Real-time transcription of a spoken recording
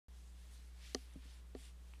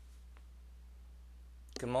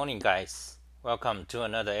Good morning, guys. Welcome to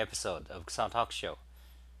another episode of Xa Talk Show.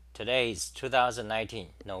 Today is 2019,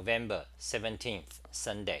 November 17th,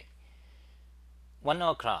 Sunday, 1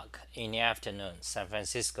 o'clock in the afternoon, San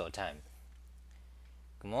Francisco time.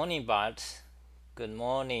 Good morning, Bart. Good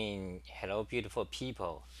morning. Hello, beautiful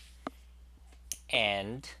people.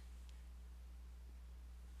 And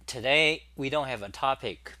today we don't have a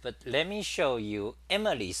topic, but let me show you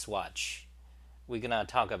Emily's watch. We're gonna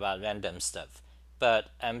talk about random stuff, but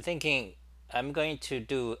I'm thinking I'm going to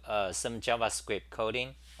do some JavaScript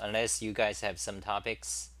coding unless you guys have some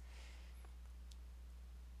topics.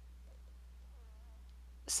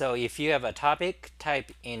 So if you have a topic,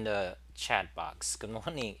 type in the chat box. Good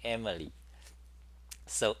morning, Emily.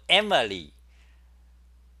 So Emily,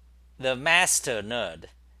 the master nerd,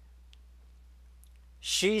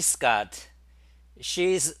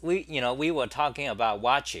 we were talking about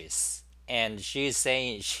watches, and she's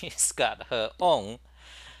saying she's got her own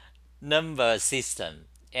number system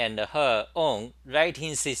and her own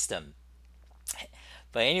writing system.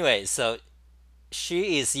 But anyway, so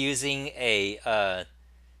she is using a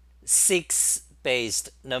six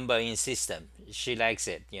based numbering system. She likes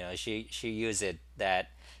it, she uses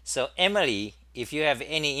that. So Emily, if you have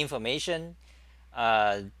any information,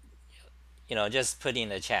 just put in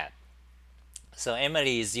the chat. So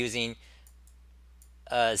Emily is using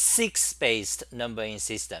a six based numbering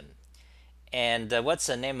system. And what's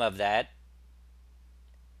the name of that?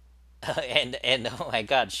 and oh my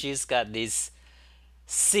god, she's got this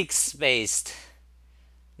six based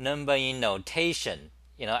numbering notation.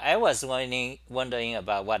 I was wondering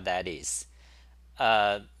about what that is.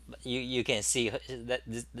 You can see that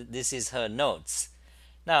this is her notes.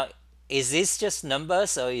 Now, is this just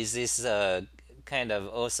numbers, or is this kind of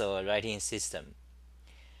also a writing system?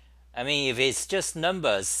 I mean, if it's just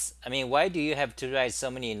numbers, I mean, why do you have to write so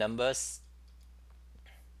many numbers?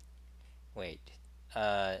 Wait,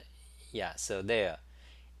 yeah, so there.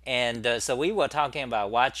 And so we were talking about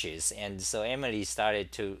watches, and so Emily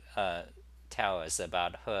started to tell us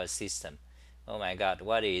about her system. Oh my god,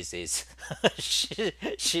 what is this?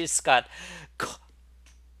 She's got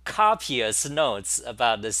copious notes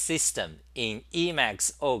about the system in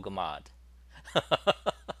Emacs org mod.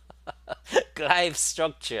 Glyph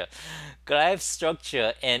structure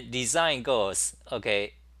and design goals.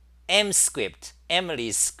 Okay, M script,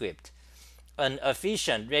 Emily's script, an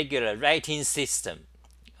efficient regular writing system.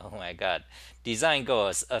 Oh my god. Design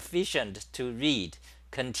goals: efficient to read,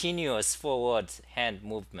 continuous forward hand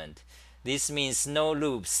movement. This means no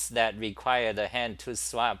loops that require the hand to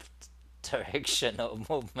swap direction of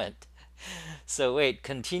movement. So wait,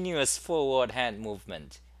 continuous forward hand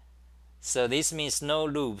movement. So this means no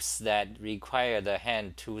loops that require the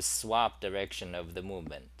hand to swap direction of the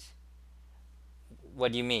movement.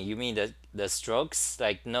 What do you mean? You mean the strokes?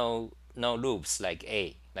 Like no loops, like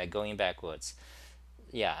A, like going backwards.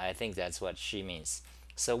 Yeah, I think that's what she means.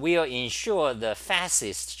 So we'll ensure the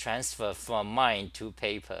fastest transfer from mind to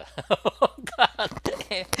paper. Oh God,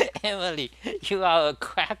 Emily, you are a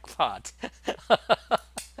crackpot.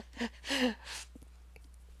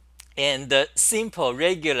 And the simple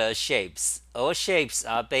regular shapes. All shapes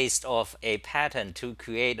are based off a pattern to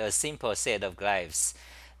create a simple set of glyphs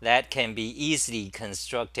that can be easily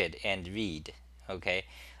constructed and read. Okay,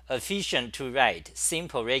 efficient to write.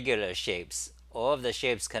 Simple regular shapes. All of the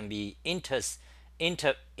shapes can be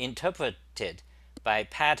interpreted by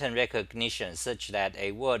pattern recognition such that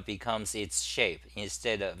a word becomes its shape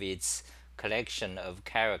instead of its collection of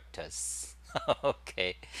characters.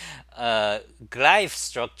 Okay, glyph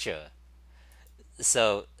structure.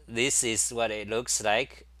 So this is what it looks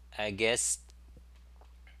like, I guess.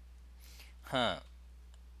 Okay,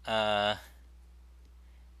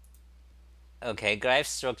 glyph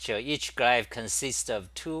structure. Each glyph consists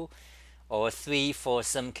of two or three, for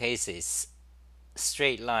some cases,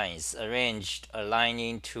 straight lines arranged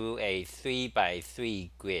aligning to a 3 by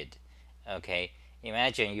 3 grid. Okay,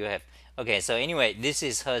 imagine you have. Okay, so anyway, this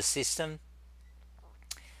is her system.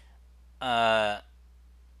 Okay,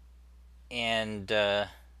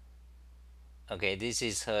 this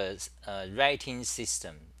is her writing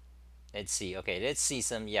system. Let's see. Okay, let's see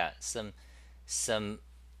some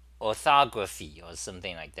orthography or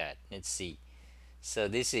something like that. Let's see. So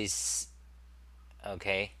this is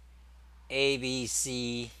okay. A B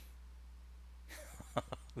C.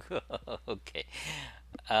 Okay.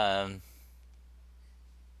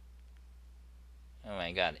 Oh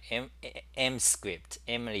my God. M script.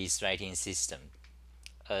 Emily's writing system.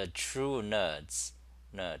 A true nerd.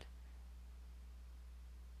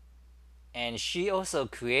 And she also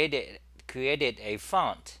created a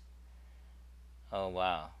font. Oh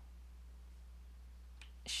wow.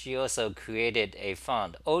 she also created a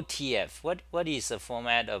font OTF. What is the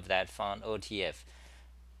format of that font OTF?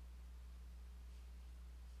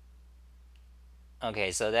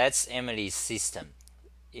 Okay, so that's Emily's system.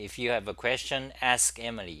 If you have a question, ask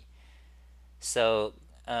Emily. So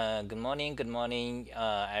good morning, good morning.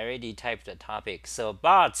 I already typed the topic. So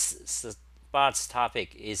Bart's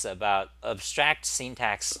topic is about abstract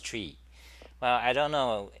syntax tree. Well, I don't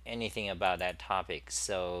know anything about that topic,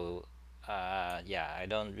 so yeah, I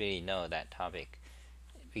don't really know that topic,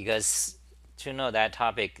 because to know that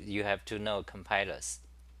topic you have to know compilers.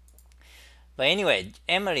 But anyway,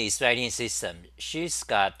 Emily's writing system, she's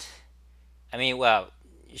got, I mean, well,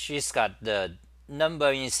 she's got the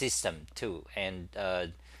numbering system too, and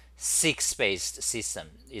six-based system.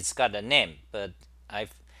 It's got a name, but I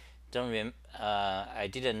don't I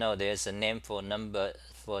didn't know there's a name for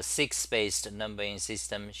six-based numbering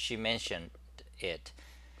system. She mentioned it,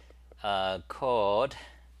 called,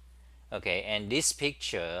 okay. And this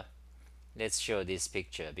picture, let's show this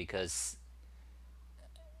picture, because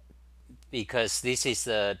this is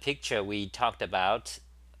the picture we talked about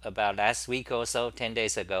last week or so, 10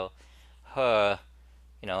 days ago, her,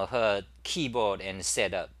 her keyboard and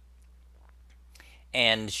setup.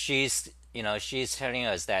 And she's telling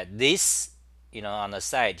us that this, on the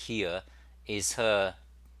side here, is her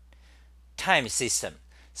time system.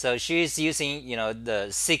 So she's using, the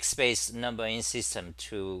six-based numbering system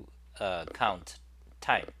to count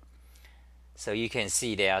time. So you can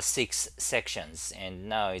see there are 6 sections, and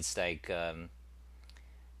now it's like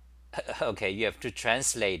okay, you have to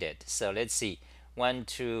translate it. So let's see, 1,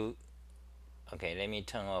 2. Okay, let me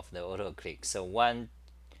turn off the auto click. So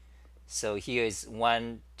here is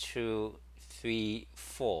 1, 2, 3,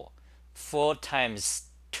 4. 4 times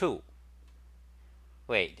 2.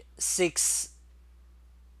 Wait, 6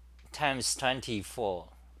 times 24.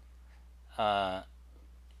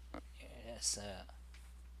 Yes,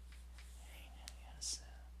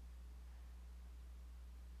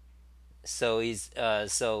 so is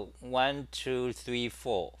so 1, 2, 3,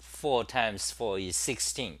 4. 4 times 4 is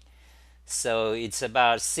 16. So it's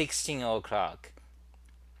about 16 o'clock.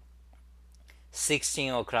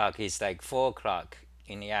 16 o'clock is like 4 o'clock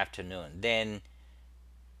in the afternoon. Then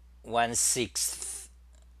 1/6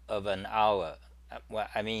 of an hour. Well,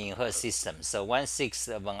 I mean in her system. So 1/6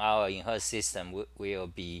 of an hour in her system will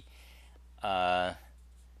be what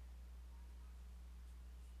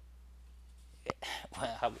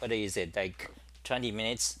is it, like 20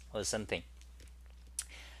 minutes or something.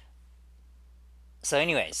 So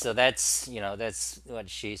anyway, so that's that's what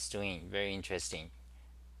she's doing. Very interesting.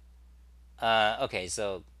 Okay,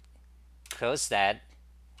 so close that.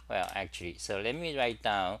 Well, actually, so let me write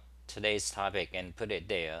down today's topic and put it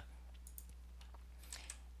there.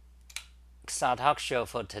 Start talk show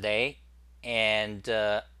for today. And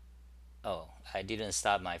oh, I didn't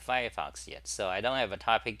start my Firefox yet, so I don't have a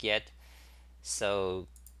topic yet. So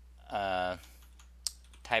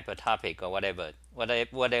type a topic or whatever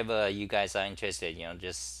you guys are interested,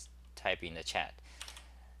 just type in the chat.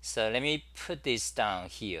 So let me put this down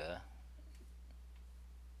here.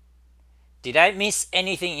 Did I miss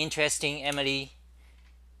anything interesting, Emily?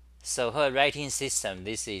 So her writing system,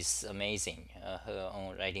 this is amazing. Her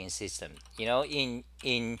own writing system. In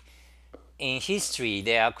history,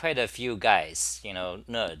 there are quite a few guys,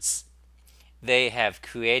 nerds. They have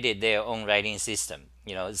created their own writing system.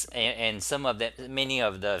 And some of them, many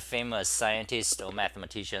of the famous scientists or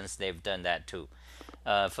mathematicians, they've done that too.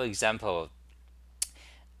 For example,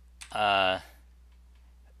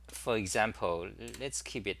 let's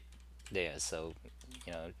keep it there, so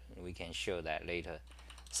we can show that later.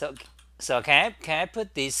 So can I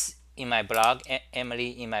put this in my blog,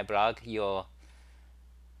 Emily, in my blog, your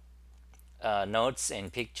notes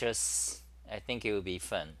and pictures? I think it would be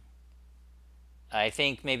fun. I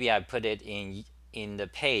think maybe I put it in the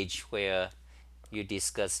page where you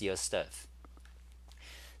discuss your stuff.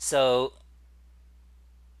 So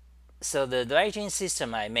the writing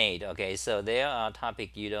system I made, okay, so there are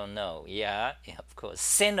topic you don't know. Yeah, of course,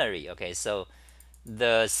 scenery. Okay, so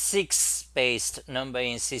the 6-based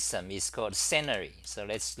numbering system is called scenery. So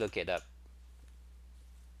let's look it up.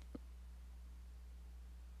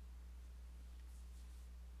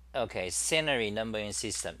 Okay, scenery numbering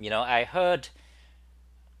system. I heard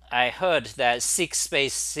that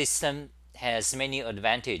 6-based system has many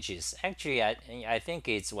advantages. Actually, I think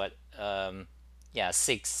it's what yeah,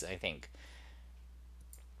 6, I think.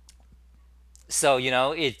 So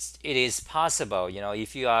it is possible,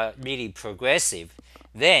 if you are really progressive,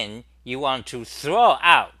 then you want to throw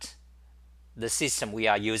out the system we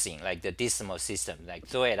are using, like the decimal system, like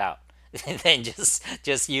throw it out then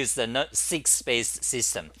just use the 6-space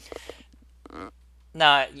system.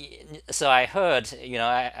 Now, so I heard,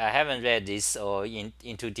 I haven't read this or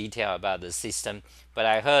into detail about the system, but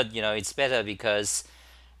I heard, it's better because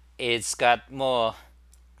it's got more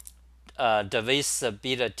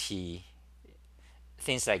divisibility,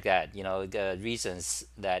 things like that, the reasons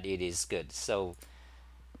that it is good. So,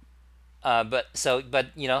 but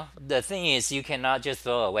the thing is, you cannot just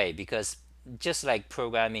throw away because just like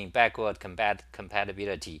programming backward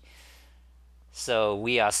compatibility, so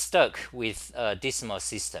we are stuck with a decimal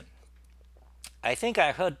system. I think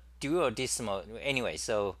I heard dual decimal anyway.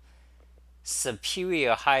 So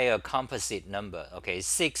superior higher composite number. Okay,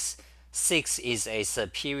 six is a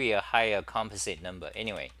superior higher composite number.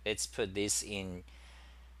 Anyway, let's put this in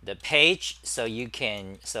the page so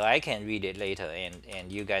I can read it later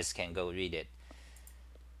and you guys can go read it.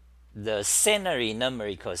 The Senary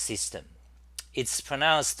numerical system. It's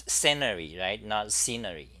pronounced Senary, right? Not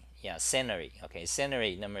scenery. Yeah, Senary. Okay,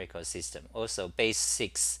 Senary numerical system. Also base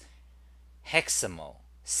 6 heximal,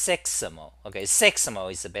 sexamal. Okay,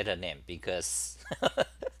 sexamal is a better name because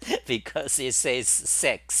because it says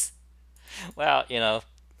sex. Well,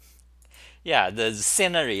 yeah, the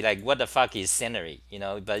scenery, like what the fuck is scenery,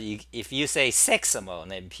 but if you say sexamal,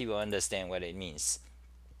 then people understand what it means.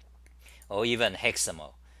 Or even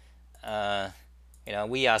hexamal.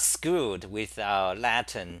 We are screwed with our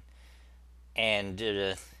Latin and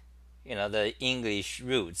the English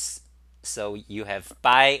roots. So you have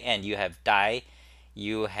bi and you have die.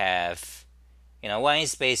 You have, one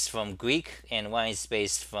is based from Greek and one is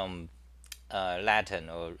based from Latin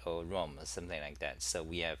or Rome or something like that. So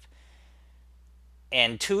we have,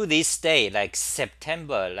 and to this day, like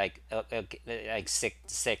September,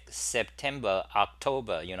 September,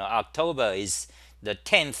 October. October is the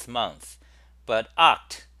 10th month, but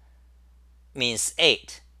oct means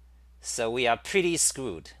 8. So we are pretty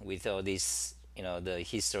screwed with all this, the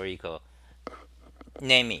historical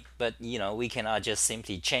naming. But we cannot just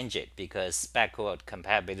simply change it because backward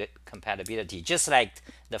compatibility, just like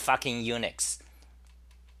the fucking Unix.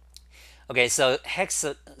 Okay, so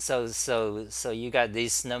so you got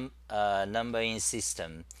this numbering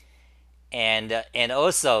system, and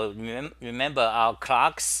also remember our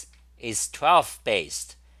clocks is 12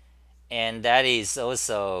 based, and that is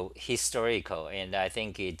also historical, and I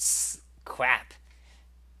think it's crap,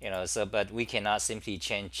 so but we cannot simply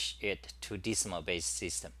change it to decimal based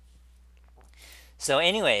system. So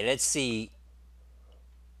anyway, let's see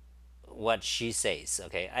what she says.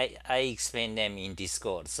 Okay, I explained them in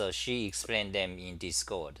Discord, so she explained them in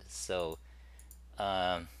Discord. So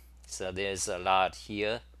so there's a lot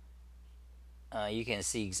here. You can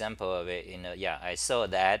see example of it yeah, I saw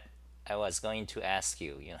that. I was going to ask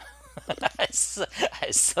you, I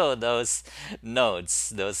saw those notes,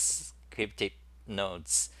 those cryptic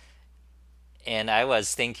notes, and I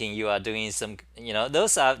was thinking you are doing some,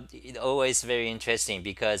 those are always very interesting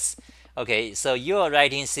because, okay, so your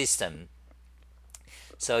writing system,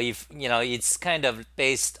 so if, it's kind of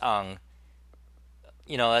based on,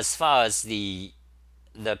 as far as the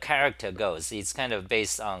character goes, it's kind of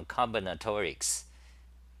based on combinatorics.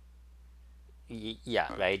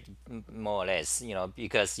 Yeah, right, more or less,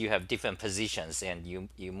 because you have different positions and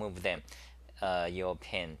you move them, your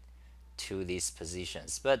pen to these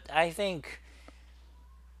positions. But I think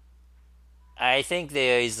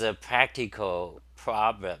there is a practical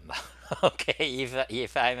problem. Okay,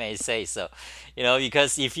 if I may say so,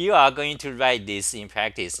 because if you are going to write this in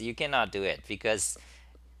practice, you cannot do it because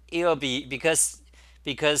it'll be because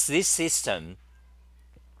this system.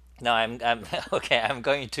 No, I'm okay. I'm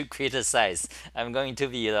going to criticize. I'm going to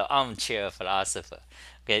be the armchair philosopher.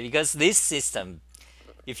 Okay, because this system,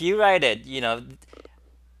 if you write it,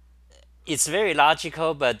 it's very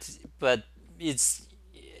logical, but it's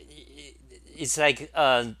it's like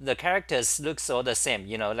the characters looks all the same.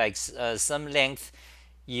 Like some length.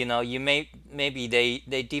 You maybe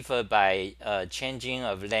they differ by changing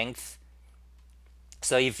of length.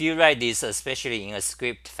 So if you write this, especially in a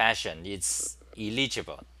script fashion, it's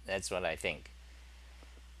illegible. That's what I think.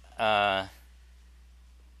 Uh,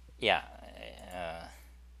 yeah, uh,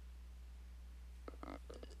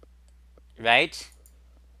 right?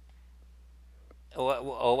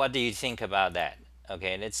 Or what do you think about that?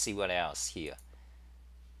 Okay, let's see what else here.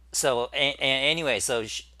 So anyway, so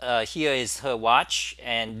here is her watch,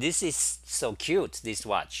 and this is so cute. This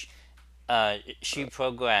watch, she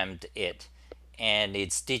programmed it, and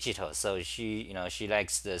it's digital. So she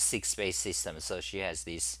likes the 6-space system. So she has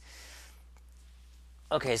this.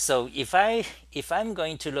 Okay, so if I'm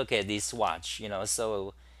going to look at this watch,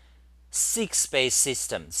 so 6-space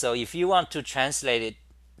system. So if you want to translate it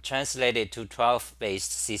translate it to 12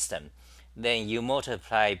 based system, then you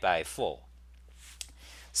multiply by 4.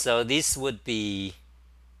 So this would be,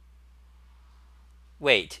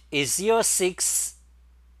 wait, is your 6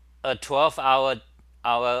 a 12 hour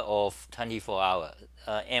or 24 hour,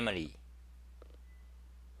 Emily?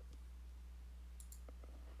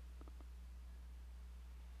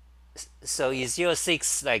 So is your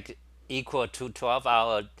 6 like equal to 12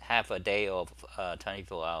 hour, half a day of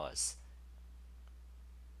 24 hours?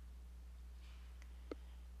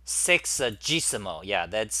 6 yeah,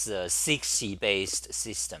 that's a 60 based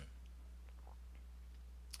system.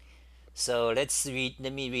 So let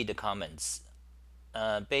me read the comments.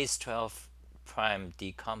 Base 12 prime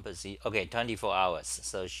decomposition, okay, 24 hours.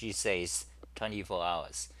 So she says 24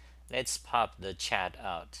 hours. Let's pop the chat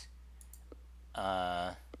out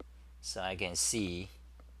so I can see.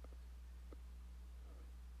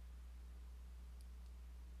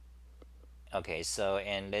 Okay, so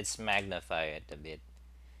and let's magnify it a bit,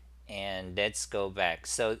 and let's go back.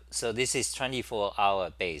 So this is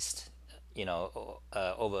 24-hour based,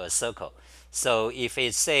 over a circle. So if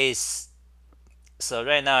it says, so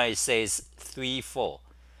right now it says 3 4.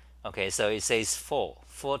 Okay, so it says 4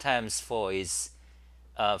 times 4 is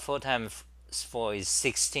 4 times 4 is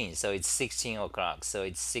 16, so it's 16 o'clock. So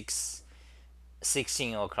it's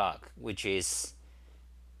 16 o'clock, which is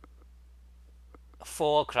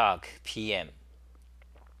 4 o'clock p.m.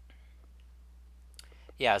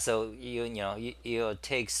 Yeah, so you'll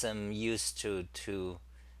take some use to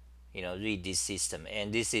read this system.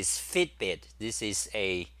 And this is Fitbit. This is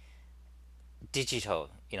a digital,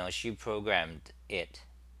 she programmed it.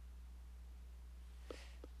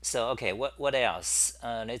 So okay, what else?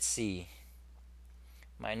 Let's see.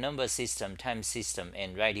 My number system, time system,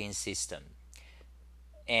 and writing system.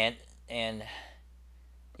 And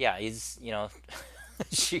yeah, it's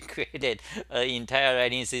she created an entire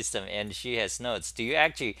writing system, and she has notes. Do you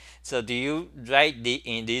actually, so do you write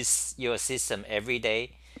in this your system every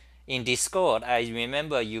day? In Discord, I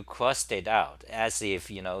remember you crossed it out as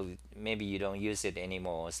if maybe you don't use it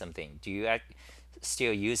anymore or something. Do you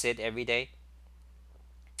still use it every day?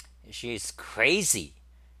 She's crazy.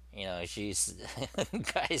 She's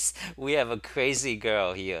guys, we have a crazy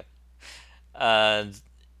girl here. uh,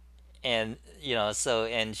 and so,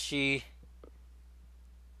 and she,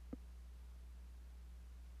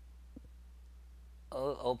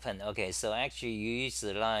 open. Okay, so actually you use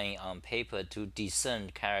the line on paper to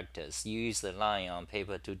discern characters. You use the line on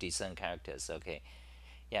paper to discern characters. Okay,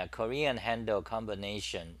 yeah, Korean handle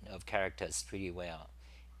combination of characters pretty well.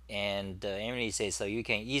 And Emily says, so you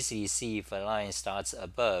can easily see if a line starts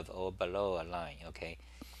above or below a line. Okay,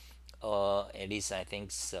 or at least I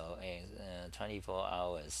think so. 24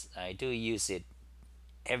 hours, I do use it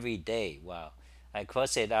every day. Wow, I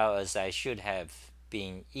cross it out as I should have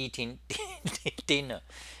been eating dinner.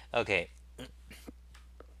 Okay,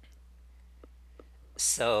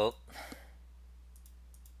 so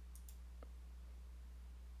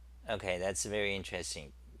okay, that's very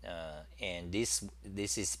interesting. And this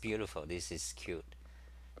is beautiful. This is cute.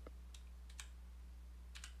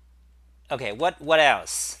 Okay, what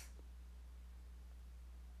else?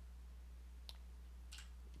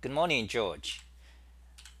 Good morning, George.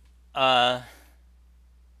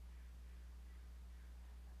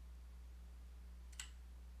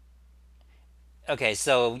 Okay,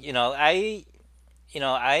 so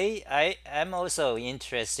I'm also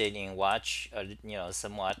interested in watch,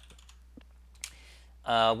 somewhat.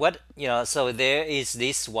 What so there is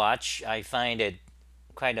this watch. I find it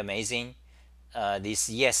quite amazing. This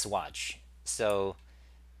Yes watch. So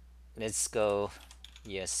let's go.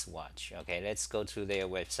 Yes watch. Okay, let's go to their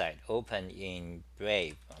website. Open in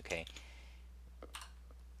Brave. Okay.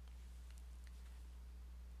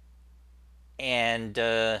 And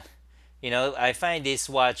I find this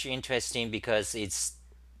watch interesting because it's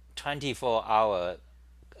 24-hour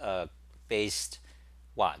based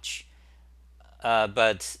watch.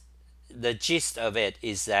 But the gist of it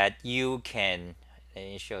is that you can, let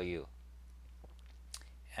me show you.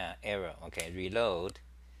 Error. Okay, reload.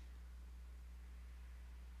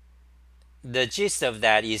 The gist of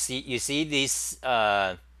that is, you see this,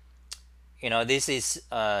 this is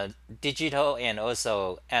digital and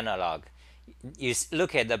also analog. You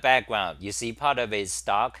look at the background, you see part of it is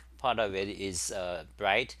dark, part of it is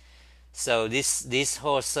bright. So this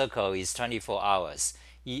whole circle is 24 hours.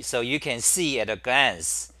 So you can see at a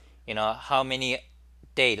glance, how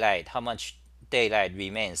much daylight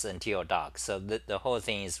remains until dark. So the whole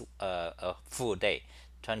thing is a full day,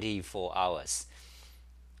 24 hours.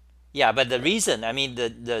 Yeah, but the reason, I mean,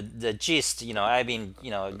 the gist, I've been,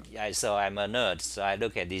 so I'm a nerd, so I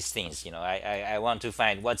look at these things, I want to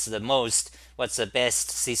find what's the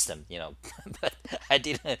best system, but I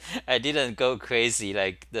didn't go crazy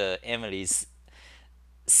like the Emily's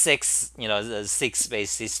the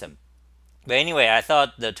six-based system. But anyway, I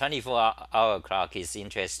thought the 24-hour clock is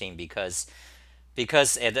interesting because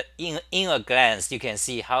in a glance you can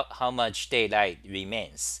see how much daylight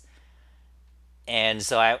remains, and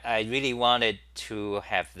so I really wanted to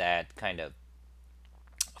have that kind of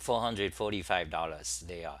 $445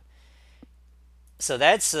 they are. So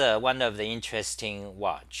that's one of the interesting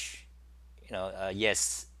watch,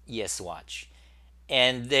 yes watch.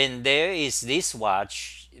 And then there is this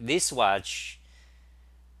watch is they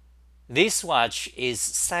call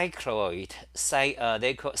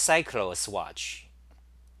cycloid watch.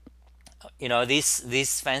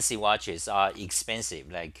 These fancy watches are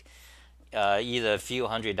expensive, like either a few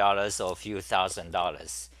 $100s or a few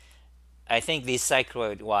 $1,000s. I think this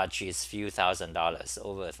cycloid watch is few $1,000s,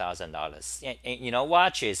 over $1,000. And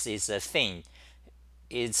watches is a thing.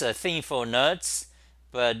 It's a thing for nerds,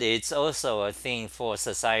 but it's also a thing for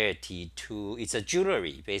society to. It's a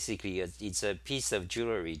jewelry, basically. It's a piece of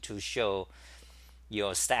jewelry to show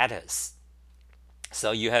your status.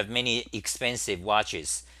 So you have many expensive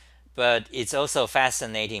watches, but it's also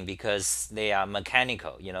fascinating because they are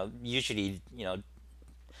mechanical. Usually,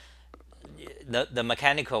 the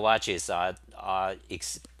mechanical watches are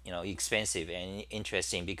expensive and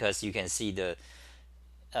interesting because you can see the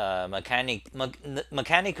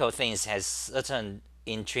mechanical things has certain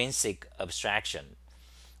intrinsic abstraction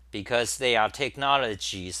because they are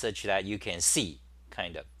technology such that you can see,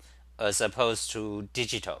 kind of, as opposed to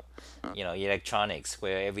digital, electronics,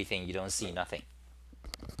 where everything you don't see nothing.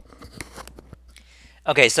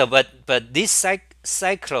 Okay, so but this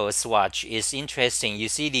cyclos watch is interesting. You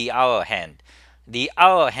see the hour hand. The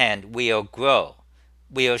hour hand will grow,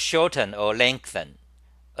 will shorten or lengthen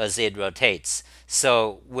as it rotates.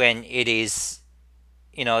 So when it is,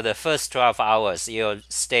 the first 12 hours, you'll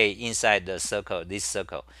stay inside the circle, this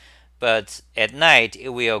circle. But at night, it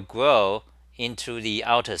will grow into the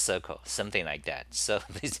outer circle, something like that. So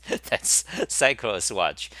that's cyclo's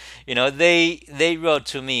watch. They wrote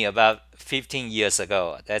to me about 15 years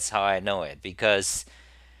ago. That's how I know it, because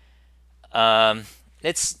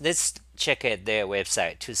let's check at their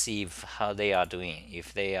website to see how they are doing,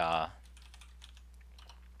 if they are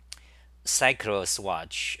cyclo's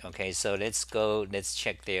watch. Okay, so let's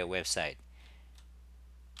check their website.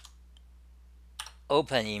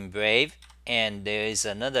 Open in Brave, and there is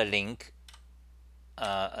another link.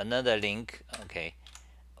 Okay,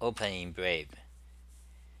 open in Brave.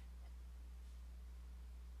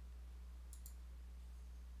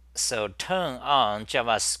 So turn on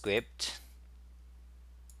JavaScript.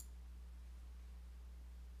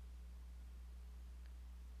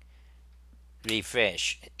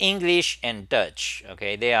 Refresh. English and Dutch.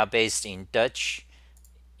 Okay, they are based in Dutch.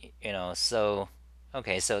 So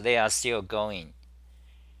okay, so they are still going.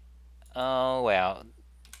 Oh well,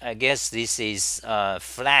 I guess this is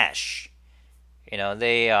Flash.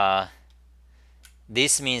 They are.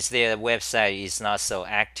 This means their website is not so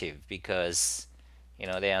active because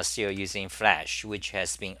they are still using Flash, which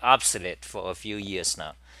has been obsolete for a few years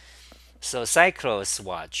now. So Cyclos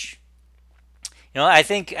watch. I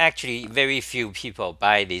think actually very few people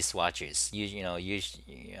buy these watches.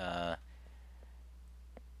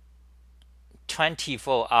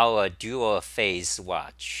 24-hour dual phase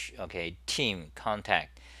watch. Okay, team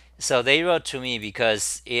contact. So they wrote to me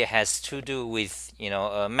because it has to do with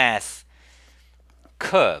a math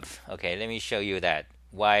curve. Okay, let me show you that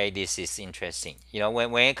why this is interesting.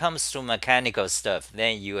 When it comes to mechanical stuff,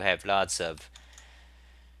 then you have lots of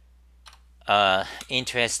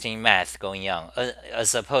interesting math going on,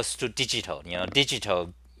 as opposed to digital.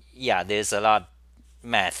 Digital, yeah, there's a lot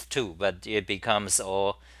math too, but it becomes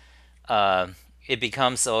all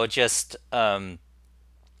just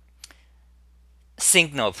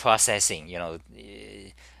signal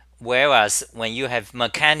processing. Whereas when you have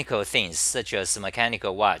mechanical things, such as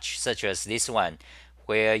mechanical watch, such as this one,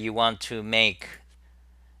 where you want to make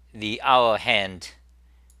the hour hand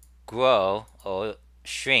grow or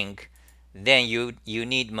shrink, then you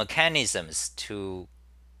need mechanisms to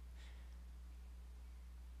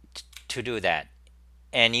do that.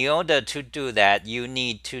 And in order to do that, you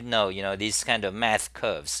need to know these kind of math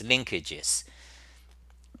curves, linkages.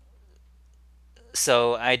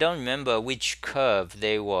 So I don't remember which curve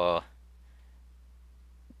they were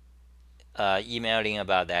emailing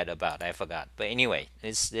about that about. I forgot. But anyway,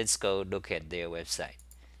 let's go look at their website.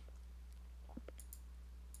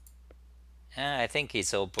 I think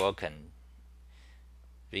it's all broken.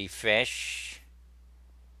 Refresh.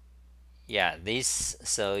 Yeah, this,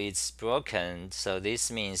 so it's broken, so this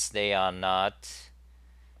means they are not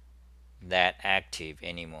that active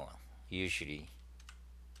anymore usually.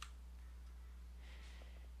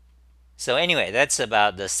 So anyway, that's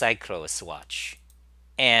about the cyclos watch.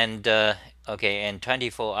 And okay, and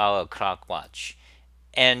 24-hour clock watch.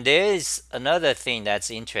 And there is another thing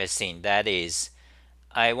that's interesting, that is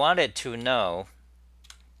I wanted to know,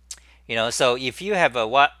 so if you have a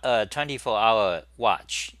 24-hour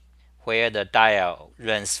watch where the dial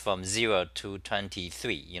runs from 0 to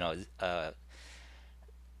 23,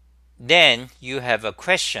 then you have a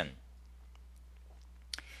question.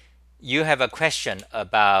 You have a question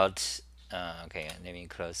about, okay, let me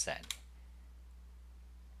close that.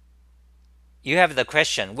 You have the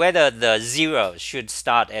question whether the 0 should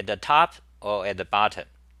start at the top or at the bottom.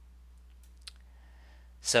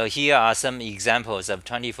 So here are some examples of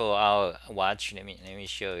 24-hour watch. Let me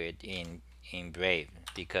show it in Brave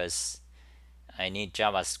because I need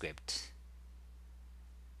JavaScript.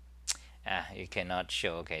 You cannot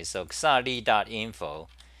show. Okay, so xali.info.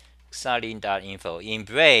 In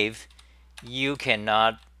Brave, you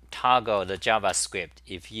cannot toggle the JavaScript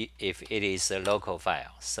if it is a local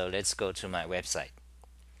file. So let's go to my website.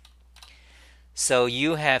 So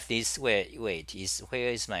you have this. Wait, where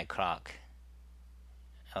is my clock?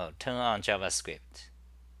 Oh, turn on JavaScript.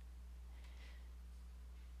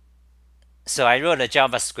 So I wrote a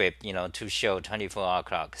JavaScript, to show 24-hour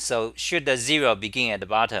clock. So should the 0 begin at the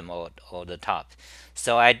bottom or the top?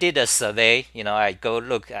 So I did a survey. I go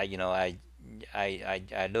look. I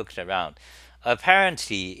looked around.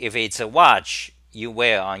 Apparently, if it's a watch you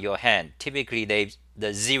wear on your hand, typically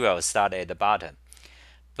the 0 start at the bottom.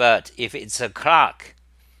 But if it's a clock,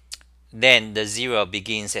 then the 0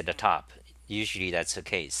 begins at the top. Usually that's the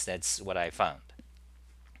case. That's what I found.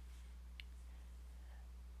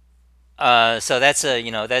 So that's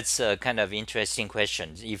a kind of interesting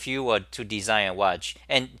question. If you were to design a watch,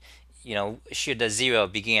 and should the 0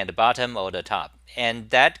 begin at the bottom or the top? And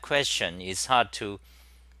that question is hard to.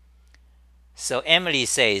 So Emily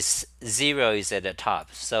says 0 is at the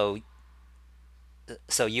top. So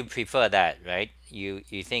you prefer that, right? You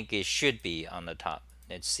think it should be on the top.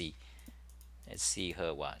 Let's see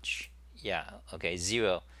her watch. Yeah, okay,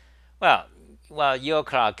 0. Well, your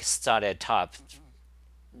clock start at top.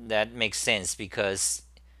 That makes sense because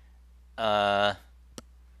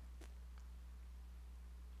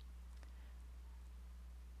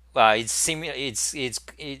it's similar. It's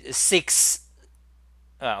 6.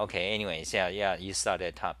 Okay. Anyways, yeah. You start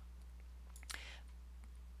at top.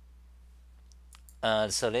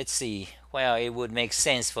 So let's see. Well, it would make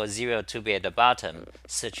sense for 0 to be at the bottom,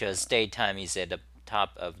 such as daytime is at the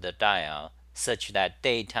top of the dial, such that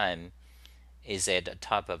daytime is at the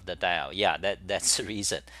top of the dial. Yeah, that's the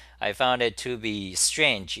reason. I found it to be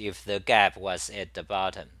strange if the gap was at the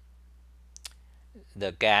bottom.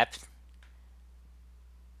 The gap.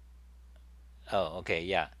 Oh, okay,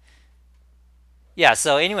 yeah. Yeah,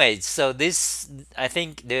 so anyway, so this, I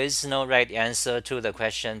think there is no right answer to the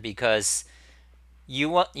question because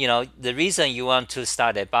the reason you want to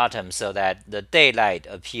start at bottom so that the daylight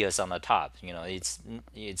appears on the top.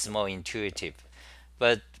 It's more intuitive.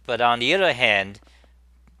 But on the other hand,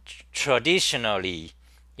 traditionally,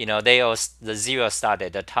 the 0 start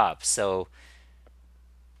at the top. So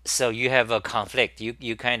you have a conflict.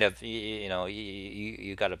 You kind of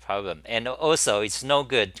you got a problem. And also, it's no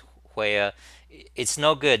good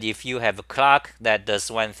if you have a clock that does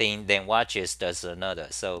one thing, then watches does another.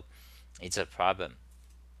 So it's a problem.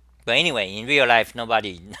 But anyway, in real life,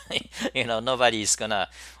 nobody nobody's going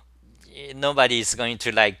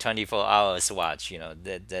to like 24 hours watch.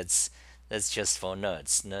 That's just for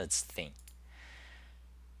nerds thing.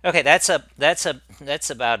 Okay, that's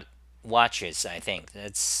about watches. I think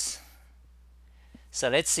that's. So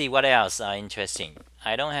let's see what else are interesting.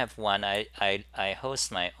 I don't have one. I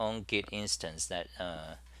host my own Git instance that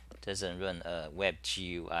doesn't run a web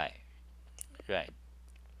GUI. Right.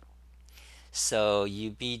 So you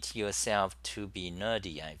beat yourself to be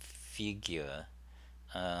nerdy, I figure.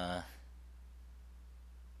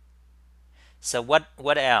 So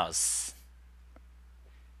what else?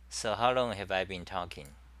 So how long have I been talking?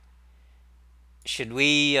 Should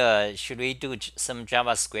we do some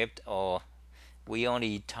JavaScript, or we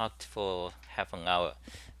only talked for half an hour?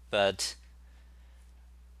 But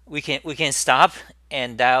we can stop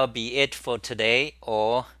and that'll be it for today,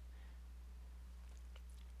 or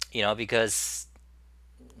because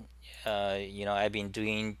I've been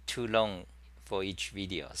doing too long for each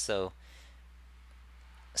video. So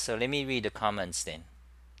let me read the comments then.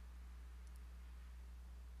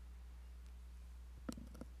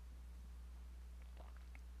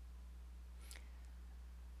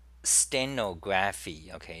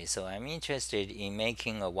 stenography. Okay, so I'm interested in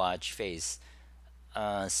making a watch face.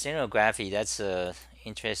 Stenography, that's a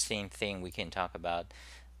interesting thing we can talk about.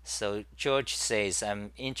 So George says,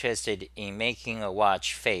 I'm interested in making a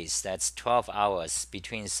watch face that's 12 hours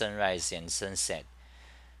between sunrise and sunset,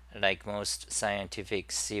 like most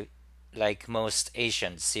like most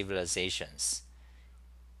Asian civilizations.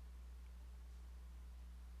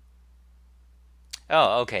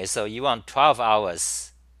 Oh, okay. So you want 12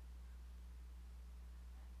 hours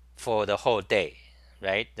for the whole day,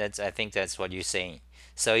 right? That's I think that's what you're saying.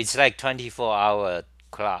 So it's like 24-hour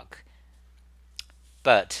clock,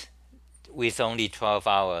 but with only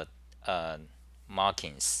 12-hour uh,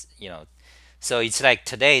 markings. So it's like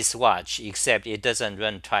today's watch, except it doesn't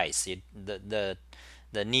run twice. The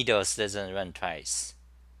needles doesn't run twice.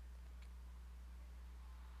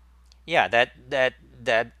 Yeah, that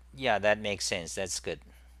makes sense. That's good.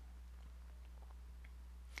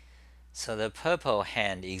 So the purple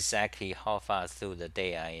hand, exactly how far through the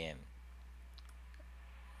day I am.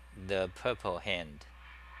 The purple hand.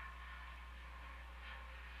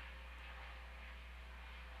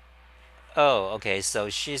 Oh, okay. So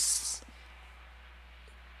she's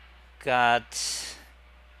got.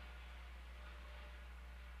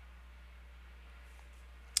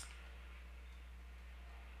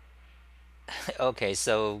 Okay,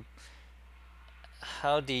 so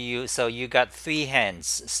how do you? So you got three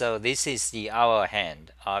hands. So this is the hour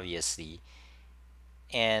hand, obviously,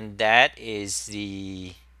 and that is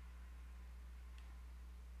the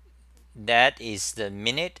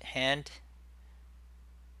minute hand.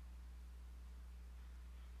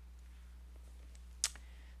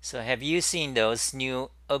 So have you seen those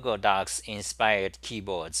new Ergodox inspired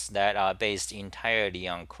keyboards that are based entirely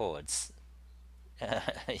on chords?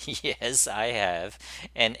 Yes, I have.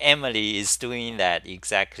 And Emily is doing that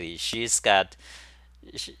exactly. She's doing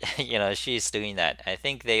that. I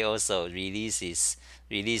think they also released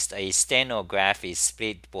a stenography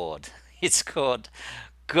split board. It's called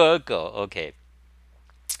Gurgle. Okay.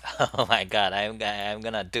 Oh my God, I'm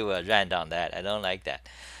gonna do a rant on that. I don't like that.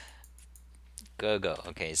 Gurgle.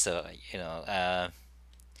 Okay, so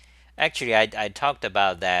actually, I talked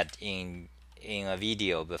about that in a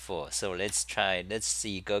video before. So let's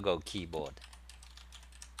see Gurgle keyboard.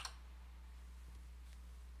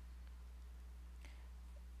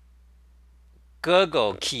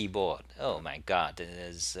 Gurgle keyboard. Oh my God,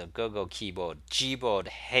 there's a Gurgle keyboard. Gboard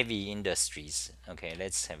Heavy Industries. Okay,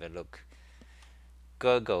 let's have a look.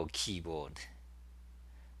 Gurgle keyboard.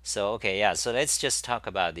 So okay, yeah. So let's just talk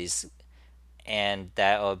about this, and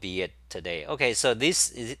that will be it today. Okay, so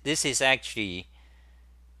this is actually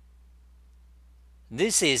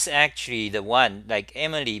the one, like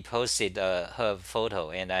Emily posted her photo,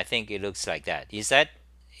 and I think it looks like that. Is that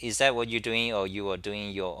what you're doing, or you are doing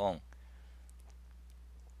your own?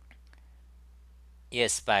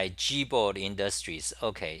 Yes, by Gboard Industries.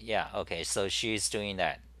 Okay, yeah, okay. So she's doing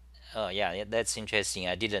that. Oh yeah, that's interesting.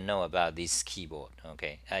 I didn't know about this keyboard.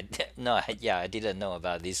 Okay, no, yeah, I didn't know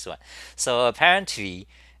about this one. So apparently,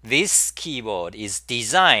 this keyboard is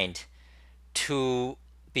designed to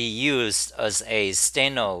be used as a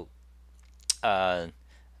steno uh,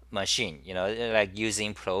 machine. Like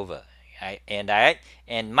using plover.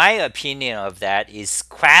 And my opinion of that is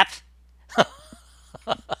crap.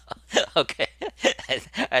 Okay,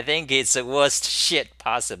 I think it's the worst shit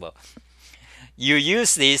possible. You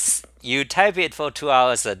use this, you type it for 2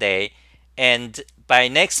 hours a day, and by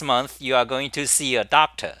next month you are going to see a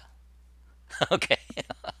doctor. Okay.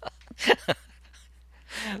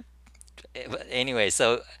 But anyway,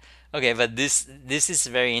 so okay, but this is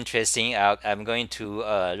very interesting. I'm going to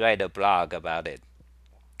write a blog about it.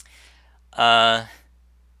 Uh,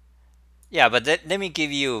 yeah, but let me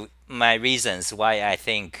give you my reasons why I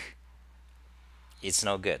think it's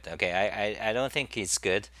no good. Okay, I don't think it's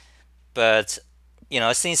good, but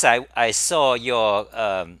since I saw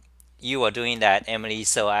you were doing that, Emily,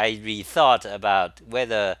 so I rethought about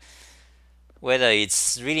whether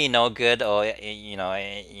it's really no good, or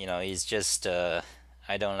it's just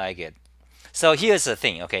I don't like it. So here's the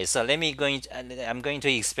thing. Okay, so I'm going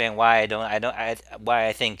to explain why why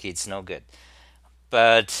I think it's no good.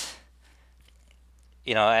 But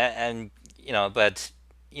and but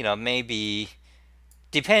maybe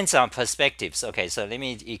depends on perspectives. Okay, so let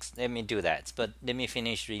me do that. But let me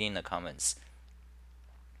finish reading the comments.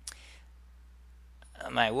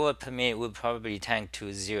 My word permit would probably tank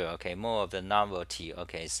to 0. Okay, more of the novelty.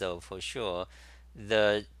 Okay, so for sure,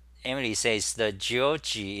 the Emily says the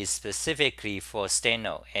Georgie is specifically for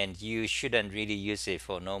steno, and you shouldn't really use it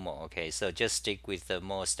for normal. Okay, so just stick with the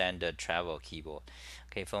more standard travel keyboard.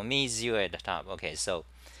 Okay, for me, 0 at the top. Okay, so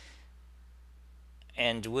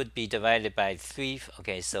and would be divided by 3.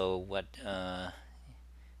 Okay, so what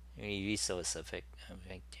resource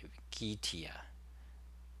effective GTR.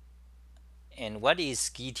 And what is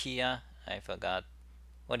GTR? I forgot.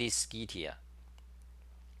 What is GTR?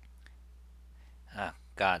 Ah,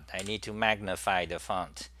 God, I need to magnify the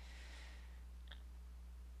font.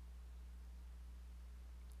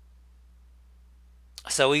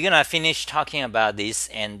 So we're gonna finish talking about this,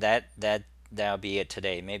 and that'll be it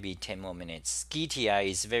today. Maybe 10 more minutes. GTR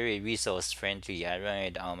is very resource friendly. I run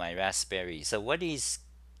it on my Raspberry. So what is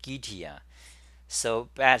GTR? So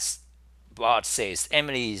Bart says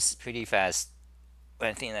Emily is pretty fast.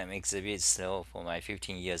 One thing that makes it a bit slow for my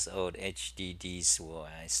 15 years old HDDs where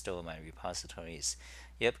I store my repositories.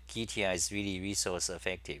 Yep, GTR is really resource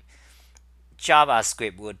effective.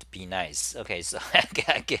 JavaScript would be nice. Okay, so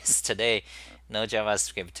I guess today, no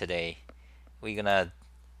JavaScript today. We're gonna,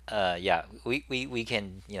 yeah, we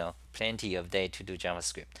can, plenty of day to do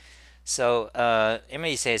JavaScript. So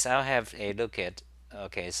Emily says, I'll have a look at,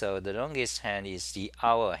 okay, so the longest hand is the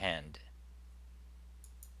hour hand.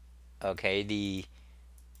 Okay, the,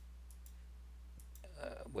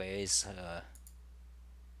 where is,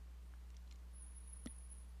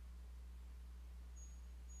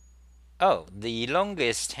 oh, the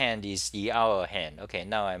longest hand is the hour hand. Okay,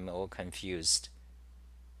 now I'm all confused.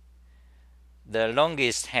 The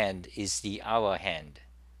longest hand is the hour hand.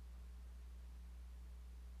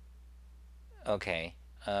 Okay.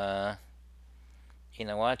 In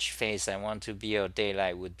a watch face, I want to build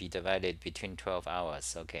daylight would be divided between 12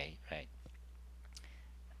 hours. Okay, right.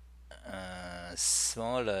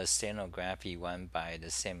 Smaller stenography one by the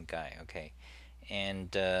same guy. Okay,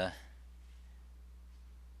 and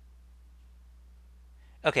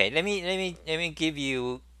okay. Let me give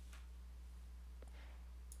you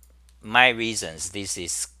my reasons. This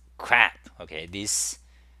is crap. Okay, this.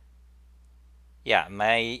 Yeah,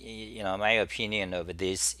 my opinion of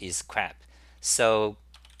this is crap. So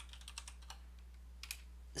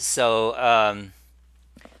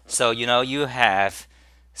you have,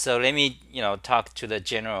 so let me talk to the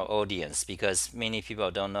general audience because many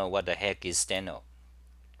people don't know what the heck is steno.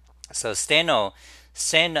 So steno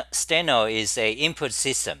is a input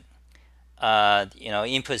system,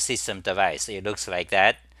 input system device. It looks like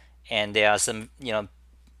that, and there are some,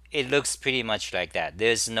 it looks pretty much like that.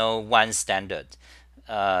 There's no one standard.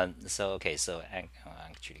 So okay, so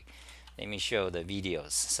actually, let me show the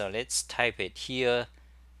videos. So let's type it here.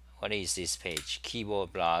 What is this page?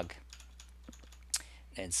 Keyboard blog.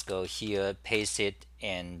 Let's go here, paste it,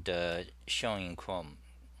 and showing Chrome,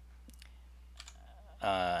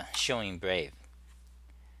 showing Brave,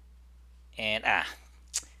 and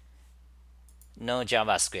no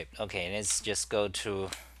JavaScript. Okay, let's just go to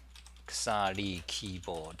Xali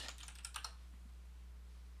keyboard.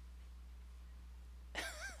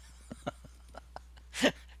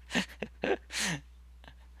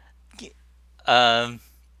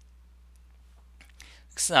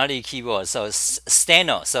 Xali keyboard. So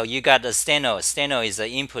steno. So you got the steno. Steno is the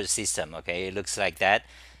input system. Okay, it looks like that.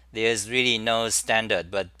 There's really no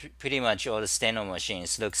standard, but pretty much all the steno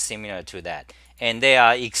machines look similar to that, and they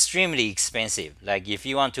are extremely expensive. Like if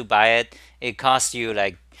you want to buy it, it costs you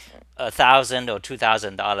like $1,000 or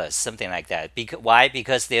 $2,000, something like that. Why?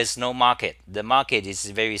 Because there's no market. The market is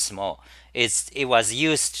very small. It was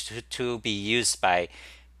used to be used by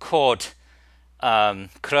court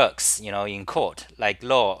clerks, in court, like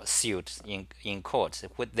lawsuit in court.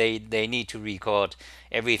 They need to record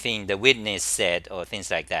everything the witness said or things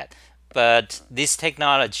like that. But this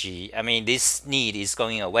technology, I mean, this need is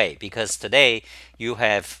going away because today you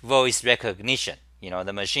have voice recognition.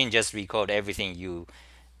 The machine just record everything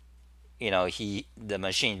the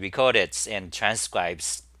machine records and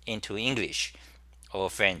transcribes into English or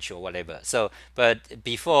French or whatever. So, but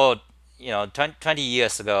before, 20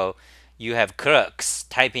 years ago, you have clerks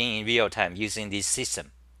typing in real time using this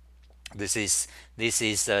system. This is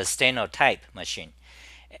a stenotype machine.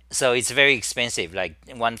 So it's very expensive, like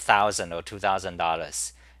 $1,000 or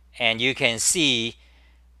 $2,000. And you can see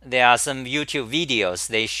there are some YouTube videos.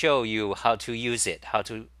 They show you how to use it.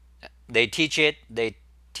 They teach it. They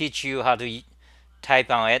teach you how to type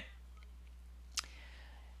on it,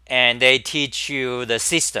 and they teach you the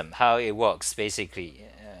system, how it works, basically.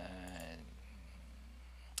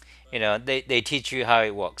 They teach you how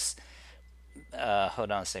it works.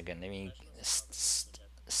 Hold on a second. Let me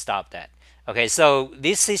stop that. Okay, so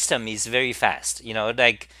this system is very fast.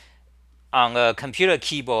 Like on a computer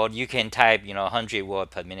keyboard, you can type 100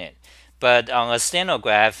 words per minute, but on a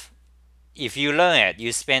stenograph, if you learn it,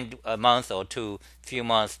 you spend a month or few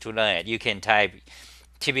months to learn it. You can type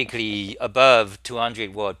typically above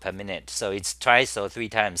 200 word per minute. So it's twice or three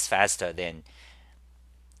times faster than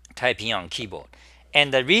typing on keyboard.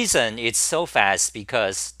 And the reason it's so fast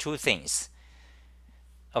because two things.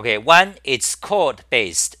 Okay, one, it's chord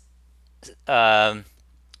based. Yeah,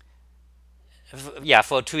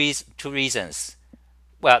 for two reasons.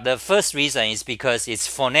 Well, the first reason is because it's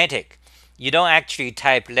phonetic. You don't actually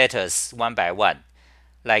type letters one by one,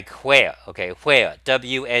 like where. Okay, where,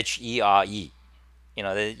 WHERE.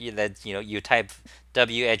 You type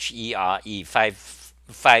WHERE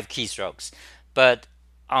five keystrokes, but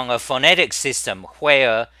on a phonetic system,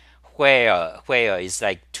 where is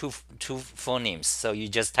like two phonemes, so you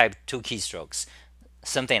just type two keystrokes,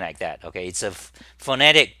 something like that. Okay, it's a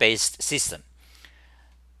phonetic based system.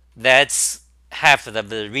 That's half of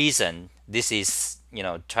the reason this is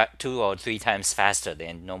two or three times faster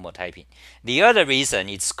than normal typing. The other reason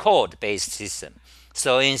it's chord based system.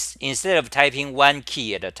 So instead of typing one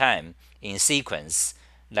key at a time in sequence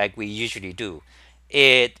like we usually do,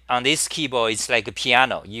 it on this keyboard it's like a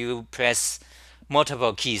piano. You press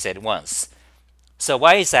multiple keys at once. So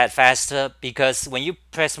why is that faster? Because when you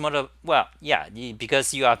press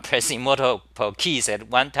because you are pressing multiple keys at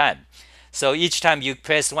one time. So each time you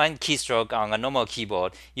press one keystroke on a normal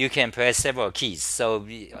keyboard, you can press several keys. So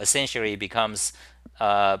essentially it becomes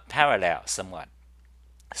parallel somewhat.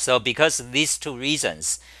 So because of these two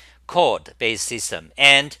reasons, chord-based system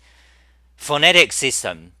and phonetic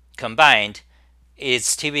system combined,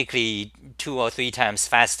 it's typically two or three times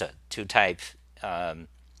faster to type,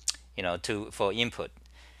 for input.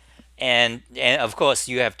 And of course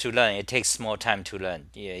you have to learn. It takes more time to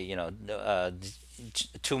learn.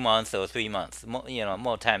 2 months or 3 months,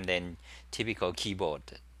 more time than typical keyboard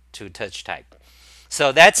to touch type.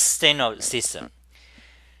 So that's steno system.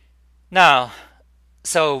 Now,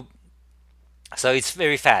 so it's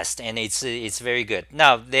very fast and it's very good.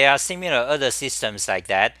 Now there are similar other systems like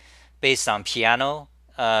that based on piano.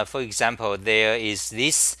 For example, there is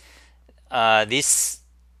this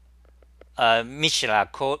Michelin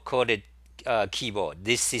coded keyboard.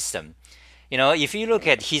 This system. If you look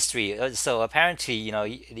at history, so apparently,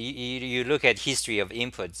 you look at history of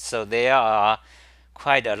input, so there are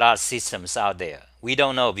quite a lot of systems out there. We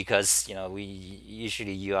don't know because, you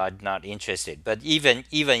are not interested. But even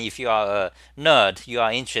if you are a nerd, you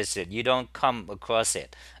are interested, you don't come across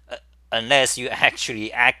it unless you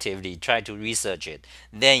actually actively try to research it.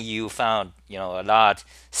 Then you found, a lot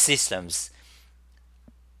systems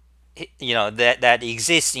that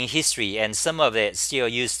exists in history, and some of it still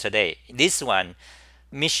used today. This one,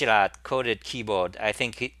 Michelin coded keyboard, I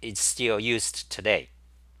think it's still used today.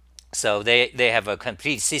 So they have a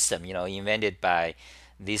complete system, invented by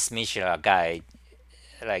this Michelin guy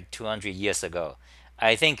like 200 years ago.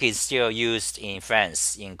 I think it's still used in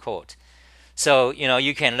France in court. So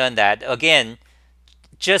you can learn that again,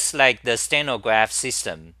 just like the stenograph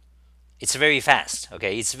system. It's very fast.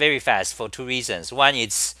 Okay, it's very fast for two reasons. One,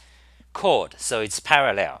 it's chord, so it's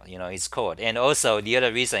parallel, it's chord, and also the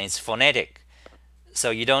other reason is phonetic,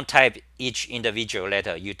 so you don't type each individual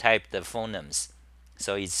letter, you type the phonemes,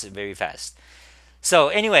 so it's very fast. So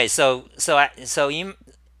anyway, so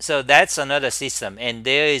that's another system, and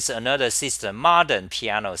there is another system, modern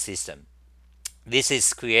piano system. This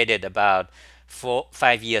is created about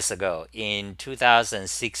 5 years ago in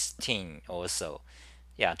 2016 or so.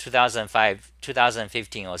 Yeah, 2005,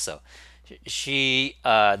 2015 or so.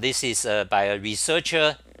 This is by a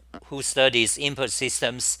researcher who studies input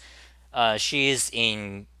systems. She is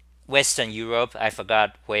in Western Europe. I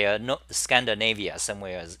forgot where, no, Scandinavia,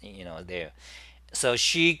 somewhere, there. So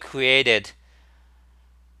she created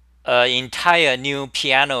an entire new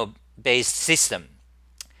piano-based system.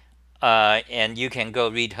 And you can go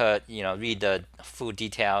read her, read the full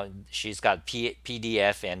detail. She's got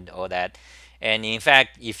PDF and all that. And in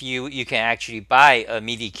fact, if you can actually buy a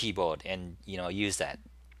MIDI keyboard and use that.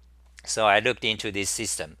 So I looked into this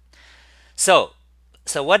system. So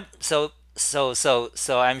I'm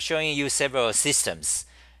showing you several systems.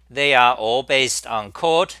 They are all based on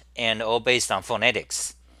chord and all based on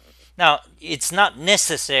phonetics. Now it's not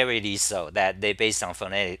necessarily so that they're based on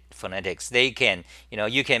phonetics. They can,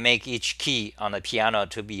 you can make each key on a piano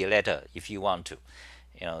to be a letter if you want to.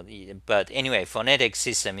 But anyway, phonetic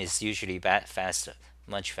system is usually faster,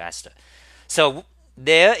 much faster. So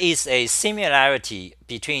there is a similarity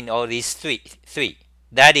between all these three.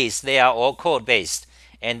 That is, they are all chord based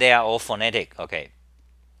and they are all phonetic. Okay,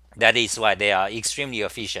 that is why they are extremely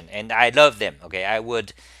efficient, and I love them. Okay, I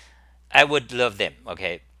would love them.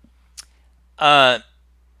 Okay.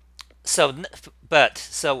 So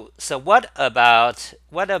what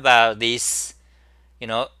about this?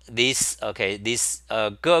 this, okay, this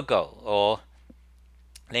gurgle, or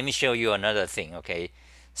let me show you another thing. Okay,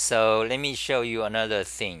 so let me show you another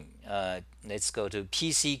thing. Let's go to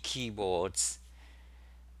PC keyboards.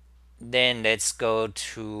 Then let's go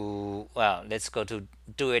to, well, let's go to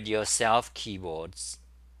do-it-yourself keyboards.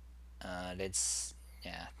 Let's,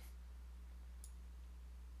 yeah,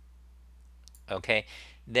 okay.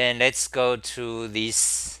 Then let's go to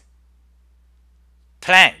this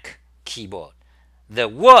plank keyboard, the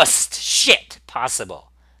worst shit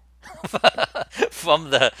possible from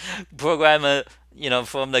the programmer,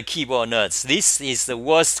 from the keyboard nerds. This is the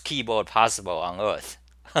worst keyboard possible on earth.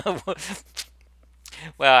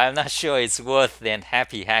 Well, I'm not sure it's worth then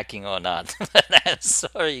happy hacking or not. But I'm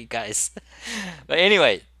sorry, guys. But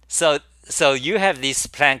anyway, so you have this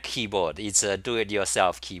plank keyboard. It's a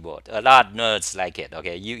do-it-yourself keyboard. A lot of nerds like it.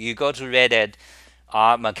 Okay, you go to Reddit,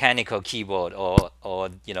 mechanical keyboard, or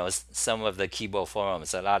some of the keyboard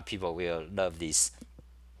forums. A lot of people will love this.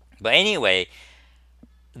 But anyway,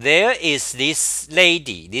 there is this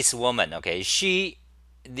lady, this woman. Okay,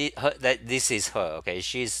 this is her. Okay,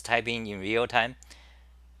 she's typing in real time.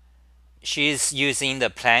 She's using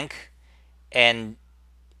the plank, and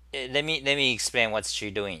let me explain what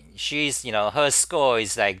she's doing. She's, her score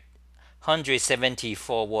is like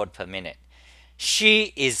 174 word per minute.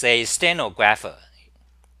 She is a stenographer.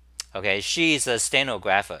 Okay, she is a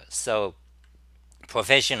stenographer, so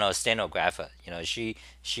professional stenographer. She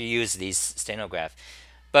used this stenograph,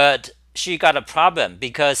 but she got a problem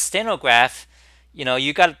because stenograph,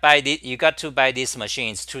 you got to buy these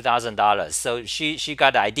machines $2,000. So she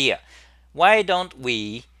got the idea, why don't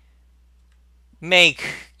we make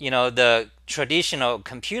the traditional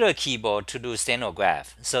computer keyboard to do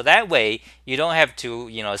stenograph, so that way you don't have to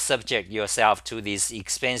subject yourself to this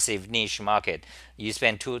expensive niche market. You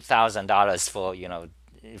spend $2,000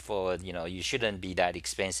 for you shouldn't be that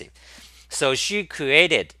expensive. So she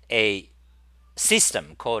created a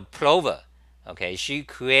system called Plover. Okay, she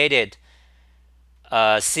created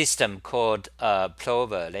a system called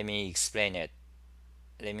Plover. Let me explain it.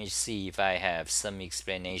 Let me see if I have some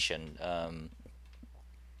explanation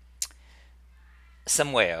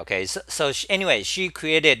somewhere. Okay, so anyway, she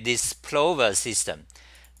created this Plover system,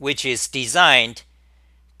 which is designed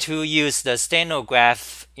to use the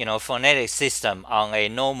stenograph phonetic system on a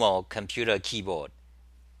normal computer keyboard.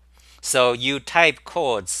 So you type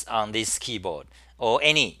chords on this keyboard, or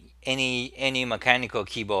any mechanical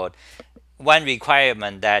keyboard. One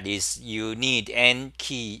requirement that is you need N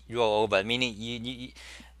key rollover, meaning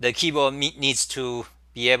the keyboard needs to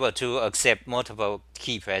be able to accept multiple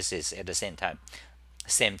key presses at the same time.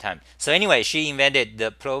 So anyway, she invented the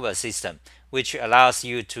Plover system, which allows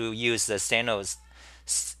you to use the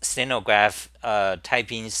stenograph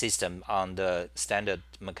typing system on the standard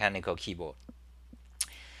mechanical keyboard.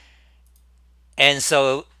 And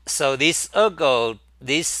so this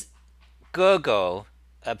gurgle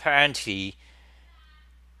apparently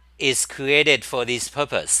is created for this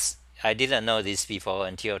purpose. I didn't know this before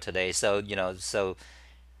until today. So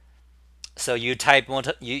you type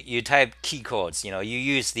you type key chords. You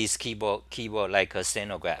use this keyboard like a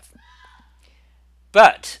stenograph.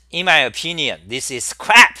 But in my opinion, this is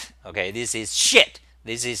crap. Okay, this is shit.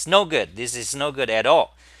 This is no good. This is no good at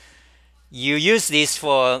all. You use this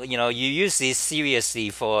seriously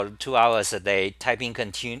for 2 hours a day, typing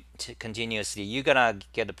continuously, you're gonna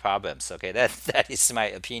get problems. Okay, that is my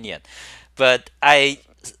opinion. But I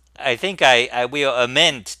think I will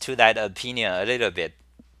amend to that opinion a little bit,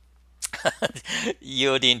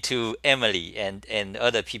 yielding to Emily and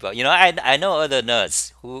other people. I know other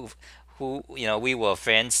nerds who we were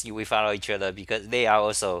friends. We follow each other because they are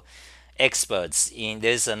also experts in.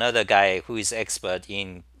 There's another guy who is expert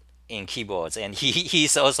in keyboards, and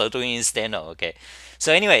he's also doing steno. Okay,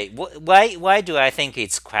 so anyway, why do I think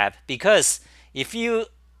it's crap? Because if you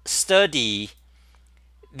study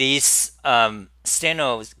these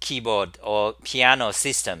steno keyboard or piano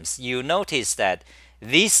systems, you notice that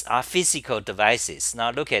these are physical devices.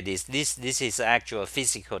 Now look at this. This is actual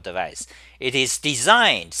physical device. It is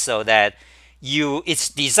designed so that it's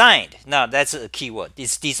designed. Now that's a keyword.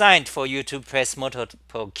 It's designed for you to press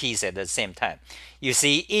multiple keys at the same time. You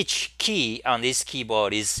see, each key on this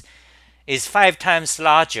keyboard is 5 times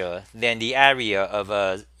larger than the area of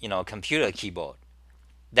a computer keyboard.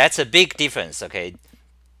 That's a big difference. Okay,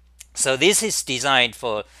 so this is designed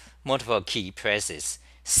for multiple key presses.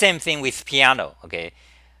 Same thing with piano. Okay,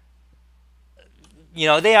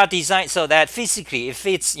 they are designed so that physically it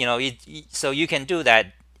fits. So you can do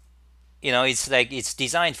that. It's like it's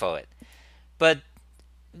designed for it. But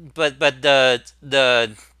the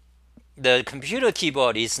the computer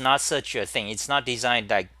keyboard is not such a thing. It's not designed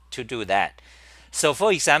like to do that. So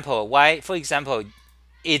for example,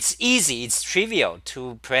 it's easy, it's trivial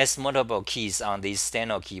to press multiple keys on this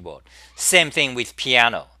steno keyboard. Same thing with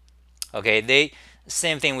piano. Okay,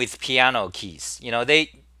 same thing with piano keys.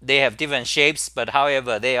 They have different shapes, but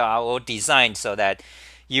however they are all designed so that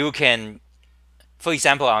you can, for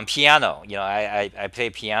example, on piano, I play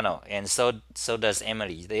piano, and so does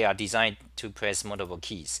Emily. They are designed to press multiple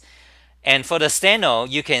keys. And for the steno,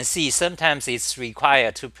 you can see sometimes it's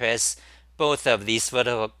required to press both of these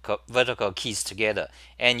vertical keys together,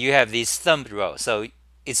 and you have this thumb row. So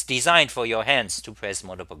it's designed for your hands to press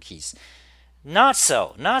multiple keys. Not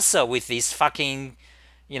so with these fucking,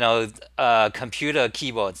 computer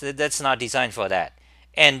keyboards. That's not designed for that.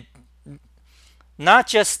 And not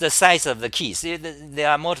just the size of the keys. There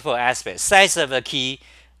are multiple aspects. Size of the key,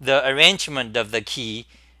 the arrangement of the key.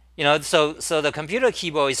 So the computer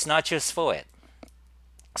keyboard is not just for it.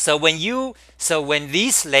 So when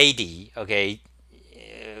this lady, okay,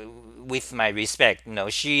 with my respect,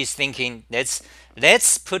 she is thinking,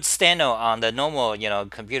 let's put steno on the normal,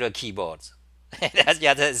 computer keyboards.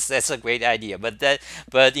 That's a great idea. But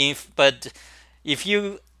if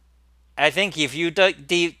you, I think if you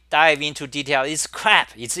dive into detail, it's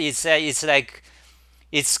crap. It's like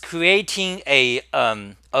it's creating a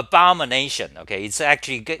abomination. Okay, it's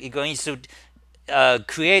actually going to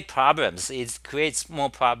create problems. It creates more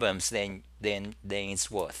problems than it's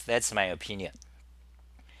worth. That's my opinion.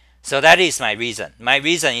 So that is my reason. My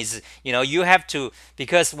reason is, you have to,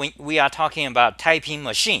 because we are talking about typing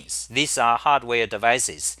machines. These are hardware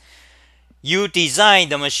devices. You design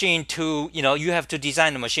the machine to, you have to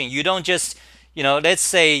design the machine. You don't just, let's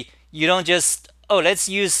say you don't just, let's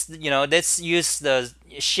use the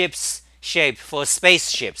ship's shape for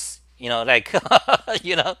spaceships. Like,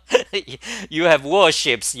 you have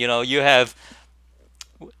warships, you have,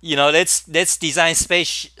 let's design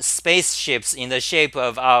spaceships in the shape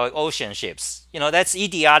of our ocean ships. That's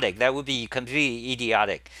idiotic. That would be completely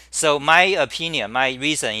idiotic. So my opinion, my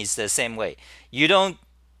reason is the same way. You don't,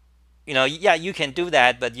 yeah, you can do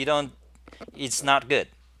that, but you don't. It's not good.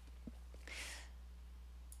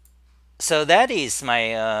 So that is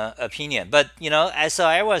my opinion. But so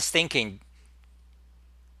I was thinking.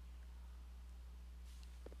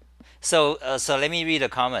 So let me read the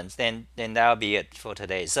comments. Then that'll be it for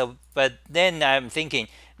today. So but then I'm thinking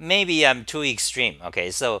maybe I'm too extreme.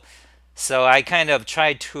 Okay, so I kind of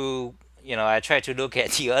try to I try to look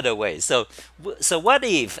at the other way. So what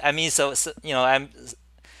if, I mean, I'm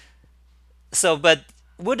but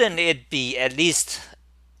wouldn't it be at least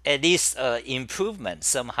improvement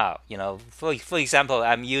somehow? For example,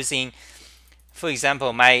 I'm using, for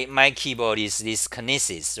example, my keyboard is this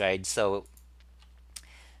Kinesis, right? So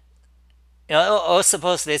or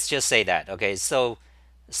suppose, let's just say that, okay, so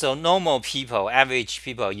normal people, average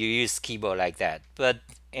people, you use keyboard like that, and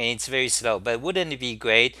it's very slow. But wouldn't it be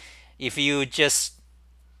great if you just,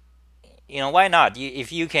 why not?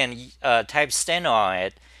 If you can type steno on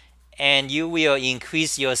it, and you will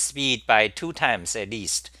increase your speed by 2 times at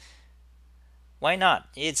least. Why not?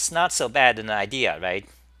 It's not so bad an idea, right?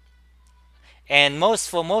 And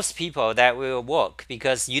for most people that will work,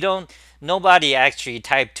 because nobody actually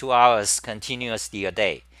type 2 hours continuously a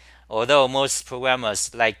day, although most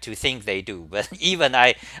programmers like to think they do. But even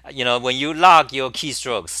when you log your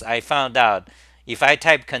keystrokes, I found out if I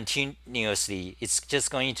type continuously, it's just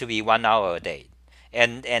going to be 1 hour a day,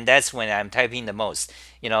 and that's when I'm typing the most.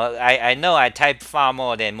 I know I type far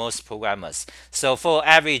more than most programmers. So for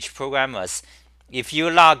average programmers, if you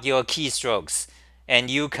log your keystrokes and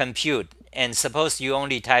you compute, and suppose you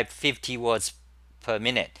only type 50 words per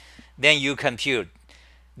minute, then you compute,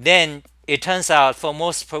 then it turns out for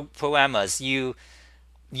most programmers, your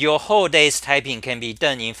whole day's typing can be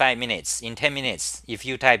done in 5 minutes, in 10 minutes, if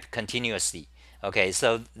you type continuously. Okay,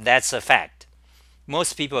 so that's a fact.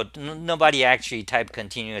 Most people, nobody actually type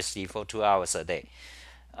continuously for 2 hours a day.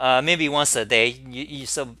 Maybe once a day.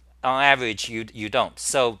 So on average, you don't.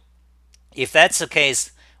 So if that's the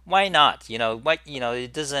case, why not?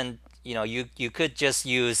 It doesn't. You could just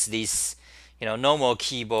use this, normal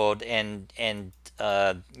keyboard and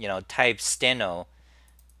type steno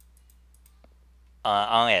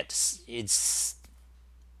on it. It's,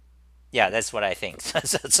 yeah, that's what I think.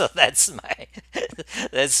 So that's my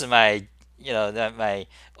my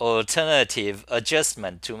alternative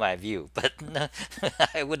adjustment to my view. But no,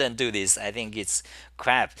 I wouldn't do this. I think it's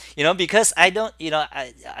crap. Because I don't.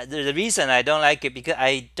 The reason I don't like it, because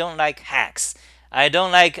I don't like hacks. I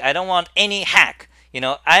don't want any hack.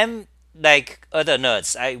 I'm like other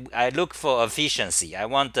nerds. I look for efficiency. I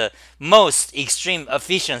want the most extreme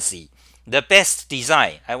efficiency. the best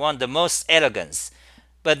design. I want the most elegance.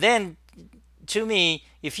 But then, to me,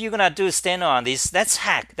 if you're gonna do steno on this, that's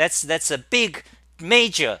hack. That's a big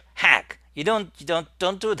major hack. You don't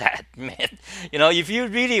do that, man. If you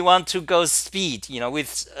really want to go speed,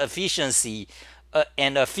 with efficiency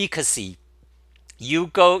and efficacy, you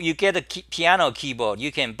get a piano keyboard.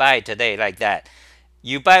 You can buy it today like that.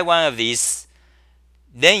 You buy one of these,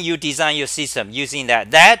 then you design your system using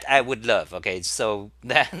that. That I would love. Okay, so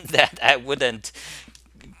that I wouldn't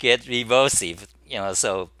get revulsive.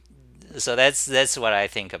 So that's what I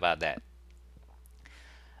think about that.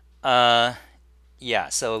 Uh, yeah.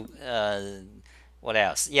 So what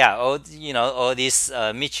else? Yeah. All this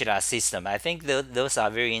Michelin system. I think those are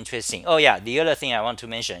very interesting. Oh yeah. The other thing I want to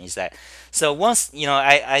mention is that, so once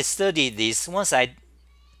I studied this. Once I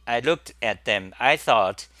looked at them, I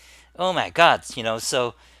thought, oh my God.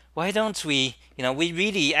 So why don't we? We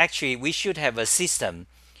really actually we should have a system.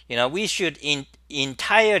 We should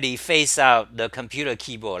entirely phase out the computer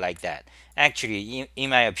keyboard like that. Actually, in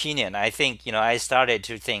my opinion, I think I started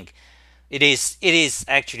to think it is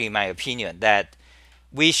actually my opinion that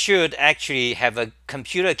we should actually have a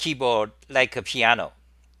computer keyboard like a piano.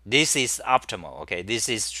 This is optimal. Okay, this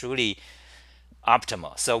is truly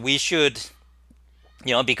optimal. So we should,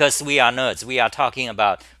 because we are nerds, we are talking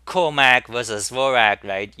about Cormac versus Vorak,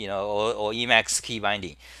 right? Or Emacs key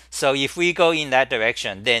binding. So if we go in that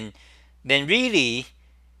direction, then really,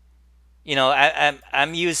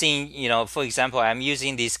 I'm using, for example, I'm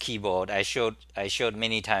using this keyboard. I showed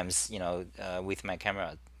many times, with my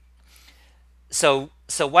camera. So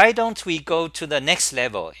why don't we go to the next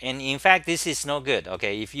level? And in fact, this is no good.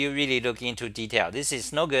 Okay, if you really look into detail, this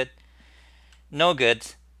is no good. No good.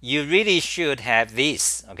 You really should have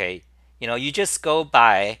this. Okay, you just go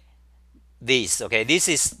buy this. Okay, this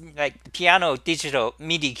is like piano digital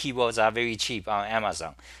MIDI keyboards are very cheap on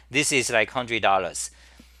Amazon. This is like $100.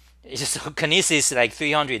 So Kinesis is like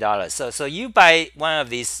 $300. So you buy one of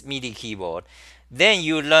these MIDI keyboard, then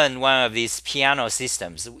you learn one of these piano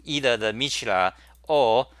systems, either the Michelin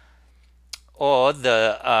or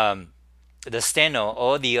the steno,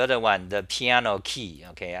 or the other one, the piano key.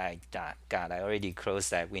 Okay, God, I already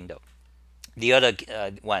closed that window. The other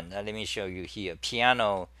one, let me show you here,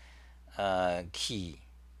 piano key.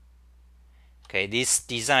 Okay, this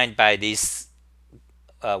designed by this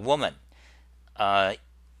woman,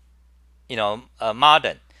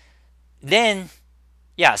 modern. Then,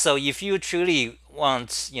 yeah. So if you truly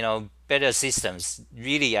want, better systems,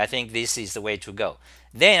 really, I think this is the way to go.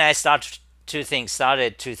 Then I started to think,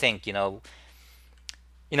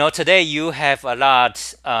 today you have a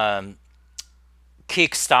lot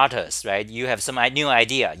Kickstarters, right? You have some new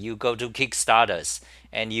idea. You go to Kickstarters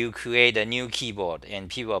and you create a new keyboard, and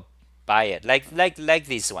people buy it, like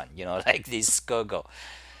this one, like this Gogo.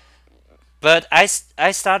 But I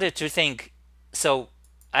started to think, so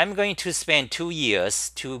I'm going to spend 2 years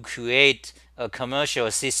to create a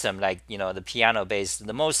commercial system like, the piano based,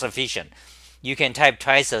 the most efficient. You can type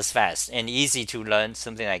twice as fast and easy to learn,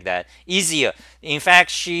 something like that. Easier. In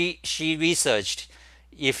fact, she researched,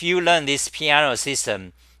 if you learn this piano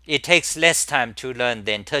system, it takes less time to learn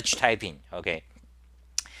than touch typing. Okay.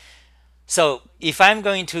 So if I'm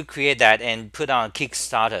going to create that and put on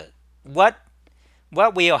Kickstarter, what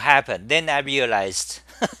will happen? Then I realized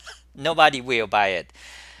nobody will buy it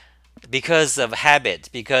because of habit,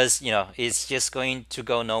 because it's just going to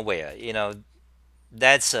go nowhere.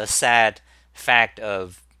 That's a sad fact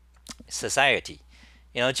of society.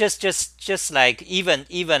 Just like even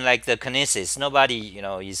like the Kinesis, nobody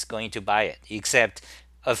is going to buy it except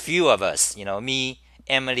a few of us. Me,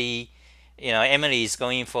 Emily. Emily is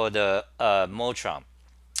going for the Motron.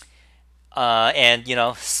 And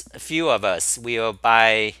a few of us will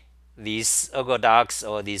buy these Ergodox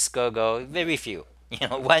or these Gogo. Very few.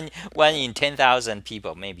 One in 10,000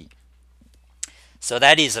 people maybe. So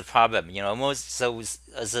that is a problem.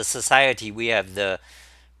 As a society, we have the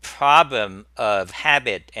problem of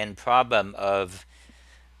habit and problem of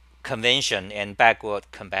convention and backward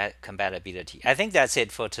compatibility. I think that's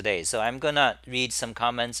it for today. So I'm gonna read some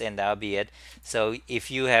comments and that'll be it. So if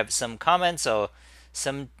you have some comments or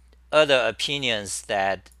some other opinions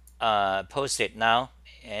that post it now,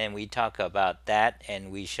 and we talk about that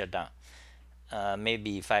and we shut down.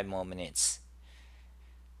 Maybe 5 more minutes.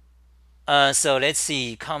 So let's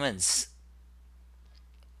see comments.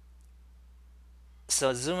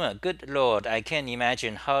 So Zuma, good lord, I can't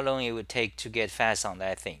imagine how long it would take to get fast on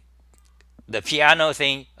that thing. The piano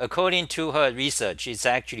thing, according to her research, it's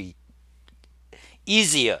actually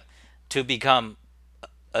easier to become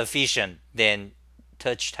efficient than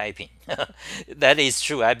touch typing. That is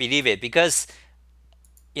true. I believe it, because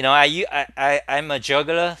I'm a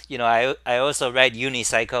juggler. I also ride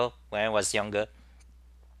unicycle when I was younger.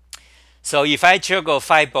 So if I juggle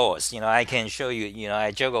five balls, I can show you.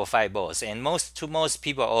 I juggle five balls, and most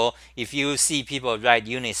people, or if you see people ride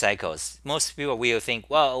unicycles, most people will think,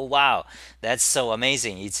 "Wow, oh, wow, that's so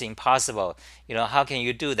amazing! It's impossible. How can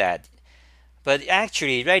you do that?" But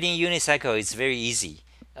actually, riding unicycle is very easy.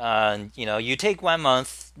 You take 1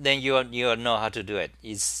 month, then you know how to do it.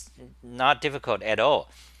 It's not difficult at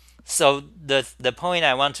all. So the point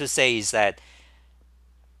I want to say is that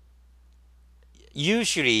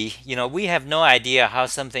usually, we have no idea how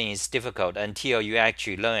something is difficult until you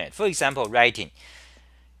actually learn it. For example, writing.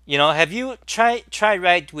 Have you try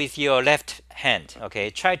write with your left hand? Okay,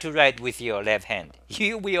 try to write with your left hand.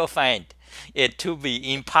 You will find it to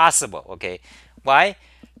be impossible. Okay, why?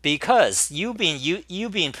 Because you've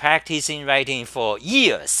been practicing writing for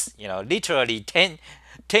years. Literally 10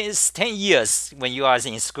 years when you are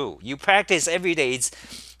in school. You practice every day.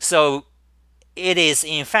 So it is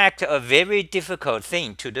in fact a very difficult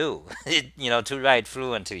thing to do. To write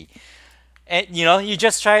fluently. And you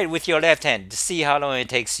just try it with your left hand to see how long it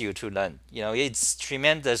takes you to learn. It's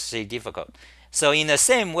tremendously difficult. So in the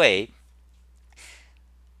same way,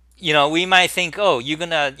 we might think, oh, you're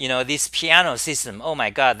gonna, this piano system, oh my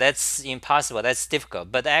God, that's impossible, that's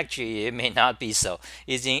difficult. But actually, it may not be so.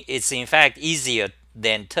 It's in fact easier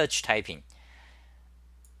than touch typing.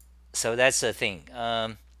 So that's the thing.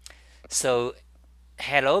 So,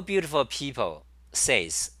 hello, beautiful people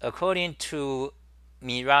says, according to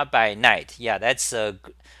Mirabai Knight, yeah, that's a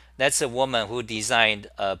woman who designed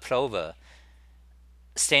a plover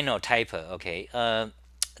stenotyper. Okay,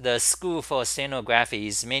 the school for stenography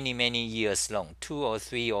is many many years long, 2 or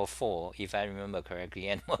 3 or 4, if I remember correctly,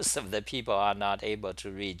 and most of the people are not able to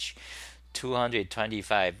reach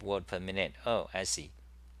 225 word per minute. Oh, I see.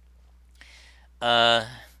 Uh,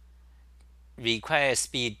 Require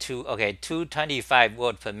speed 225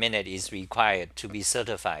 word per minute is required to be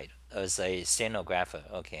certified as a stenographer.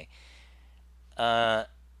 Okay. Uh,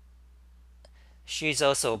 she's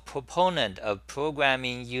also a proponent of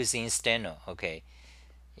programming using steno. Okay.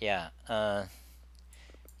 Yeah.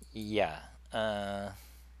 Yeah.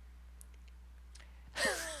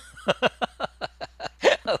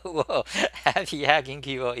 Whoa, happy hacking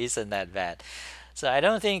keyboard isn't that bad. So I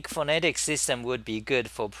don't think phonetic system would be good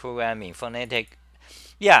for programming.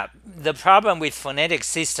 Yeah, the problem with phonetic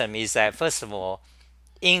system is that first of all,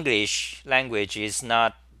 English language is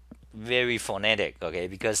not very phonetic, okay,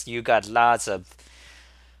 because you got lots of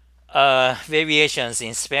variations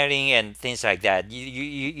in spelling and things like that.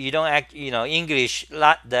 You don't act, English,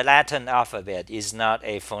 the Latin alphabet is not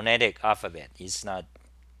a phonetic alphabet. It's not,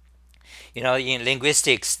 in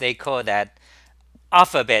linguistics, they call that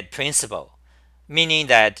alphabet principle, meaning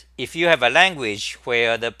that if you have a language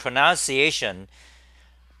where the pronunciation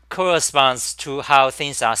corresponds to how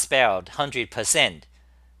things are spelled 100%,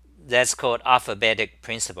 that's called alphabetic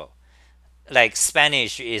principle. Like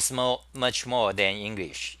Spanish is much more than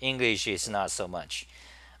English. English is not so much.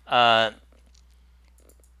 And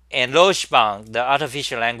Loshbang, the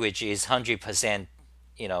artificial language, is 100%,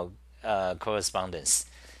 correspondence.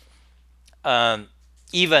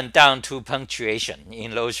 Even down to punctuation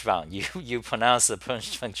in Loshbang, you pronounce the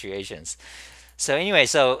punctuations. So anyway,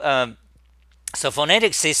 so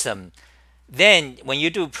phonetic system. Then when you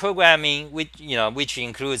do programming, which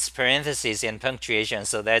includes parentheses and punctuation,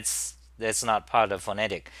 so that's not part of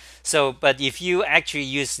phonetic. So, but if you actually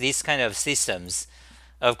use these kind of systems,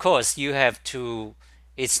 of course you have to.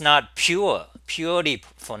 It's not purely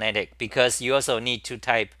phonetic because you also need to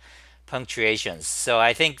type punctuations. So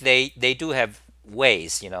I think they do have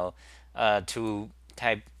ways, to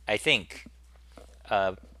type. I think.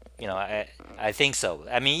 I think so.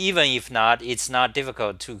 I mean, even if not, it's not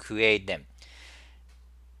difficult to create them.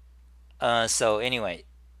 So anyway,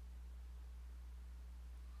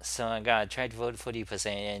 so I tried to vote 40%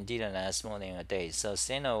 and didn't last more than a day. So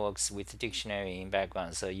Steno works with dictionary in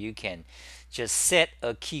background, so you can just set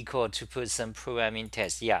a key code to put some programming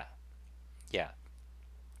test. Yeah, yeah.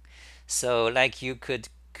 So like you could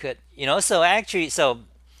so actually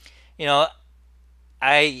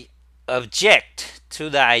I object to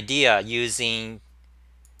the idea using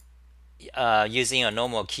a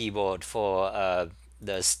normal keyboard for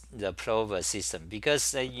the plover system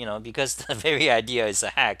because because the very idea is a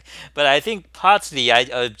hack. But I think partly I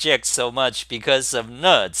object so much because of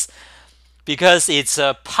nerds, because it's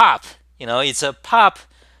a pop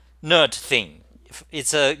nerd thing.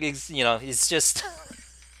 It's just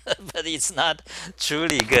but it's not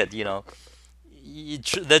truly good.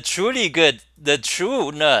 The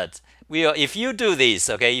true nerd if you do this,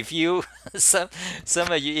 okay, if you some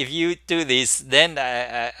of you, if you do this, then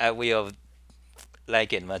I will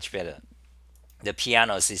like it much better. The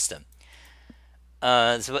piano system.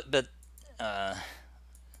 But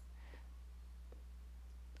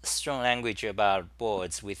strong language about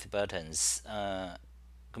boards with buttons.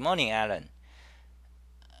 Good morning, Alan.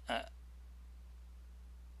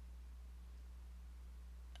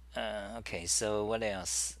 Okay, so what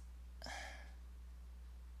else?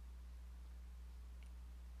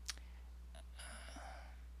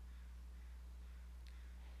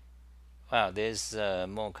 Wow, there's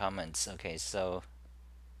more comments. Okay, so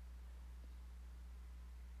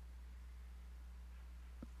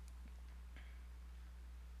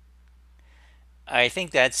I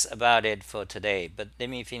think that's about it for today. But let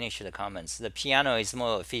me finish the comments. The piano is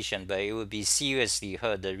more efficient, but it would be seriously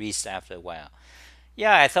hurt the wrist after a while.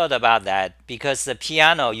 Yeah, I thought about that because the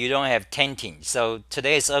piano you don't have tenting. So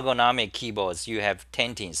today's ergonomic keyboards you have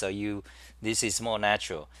tenting, so you this is more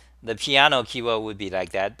natural. The piano keyboard would be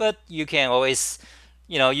like that, but you can always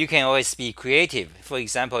you can always be creative. For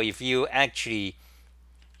example, if you actually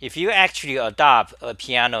adopt a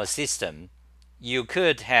piano system, you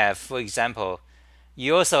could have, for example,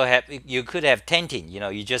 you could have tenting.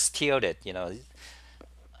 You just tilt it.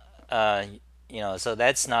 Uh, so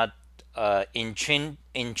that's not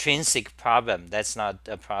intrinsic problem. That's not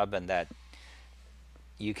a problem that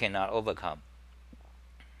you cannot overcome.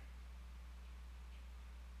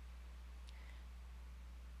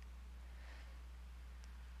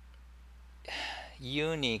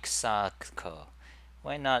 Unique circle.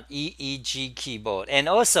 Why not EEG keyboard? And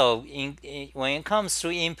also, when it comes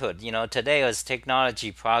to input, today as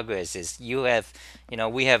technology progresses,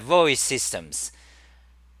 we have voice systems,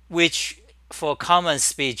 which for common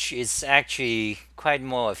speech is actually quite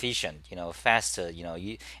more efficient, faster,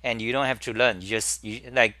 and you don't have to learn.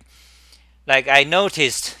 Like I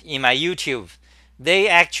noticed in my YouTube, they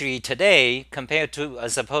actually today compared to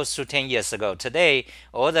as opposed to 10 years ago, today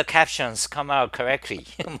all the captions come out correctly,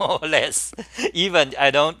 more or less. Even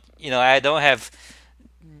I don't have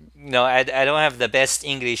I don't have the best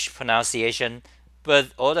English pronunciation, but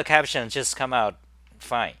all the captions just come out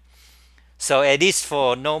fine. So at least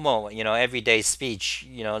for normal, everyday speech,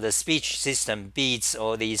 the speech system beats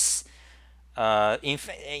all these.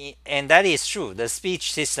 And that is true. The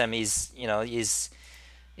speech system is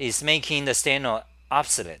making the steno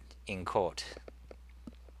obsolete in court,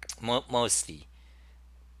 mostly.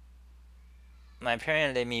 My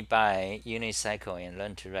parents let me buy unicycle and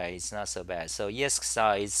learn to ride. It's not so bad. So yes,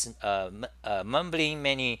 sir, is mumbling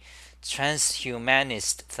many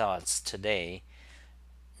transhumanist thoughts today.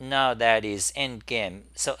 Now that is end game.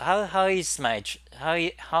 So how is my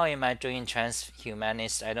how am I doing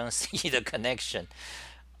transhumanist? I don't see the connection.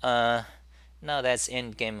 Uh, now that's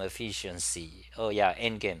end game efficiency. Oh yeah,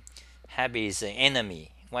 end game. Habit is an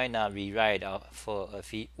enemy. Why not rewrite for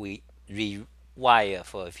we rewire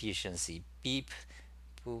for efficiency? Beep,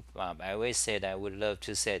 boop, bop. I always said I would love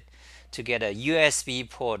to get a USB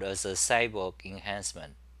port as a cyborg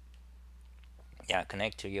enhancement. Yeah,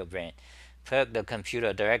 connect to your brain. Plug the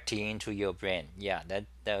computer directly into your brain. Yeah, that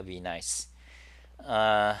would be nice.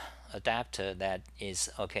 Adapter that is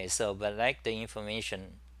okay. So, but like the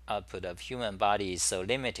information output of human body is so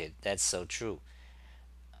limited. That's so true.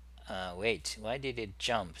 Wait, why did it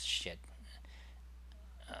jump? Shit.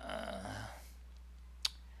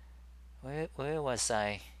 Where was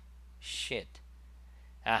I? Shit.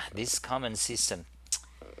 This common system.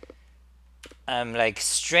 I'm like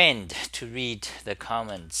strained to read the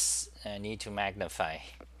comments. I need to magnify.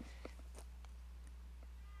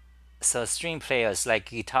 So string players like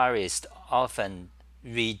guitarists often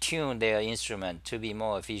retune their instrument to be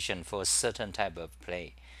more efficient for a certain type of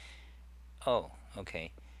play. Oh,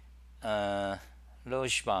 okay.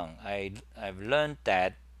 Lojbang, I've learned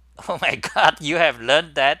that. Oh my God, you have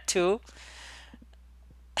learned that too?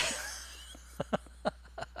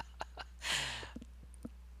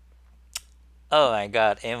 Oh my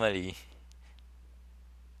God, Emily,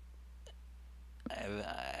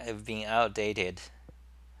 I've been outdated.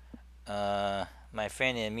 My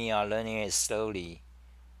friend and me are learning it slowly.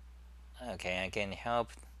 Okay, I can help.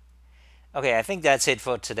 Okay, I think that's it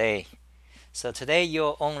for today. So today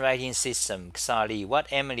your own writing system, Xali, what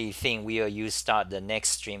Emily think will you start the next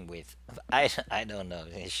stream with? I don't know.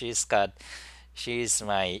 She's the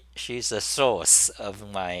source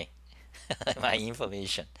of my my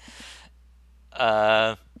information.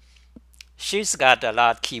 Uh, she's got a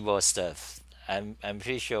lot of keyboard stuff. I'm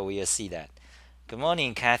pretty sure we'll see that. Good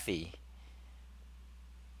morning, Kathy.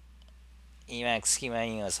 Emacs key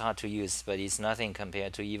managing is hard to use, but it's nothing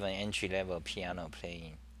compared to even entry level piano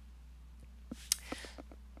playing.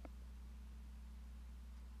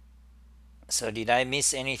 So did I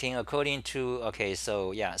miss anything according to, okay,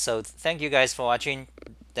 so yeah, so thank you guys for watching.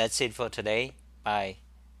 That's it for today. Bye.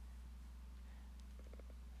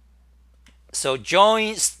 So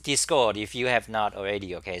join Discord if you have not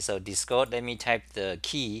already. Okay, so Discord, let me type the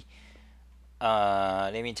key.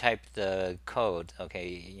 Let me type the code.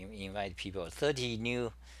 Okay, invite people. 30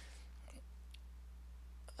 new,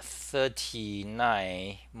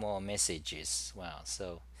 39 more messages. Wow.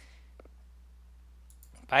 So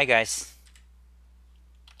bye guys.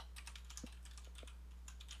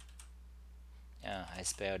 Yeah, I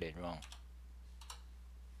spelled it wrong.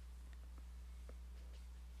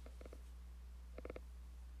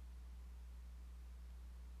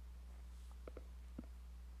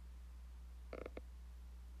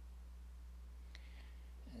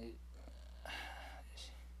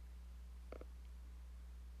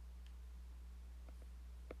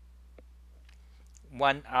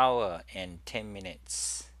 One hour and 10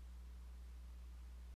 minutes.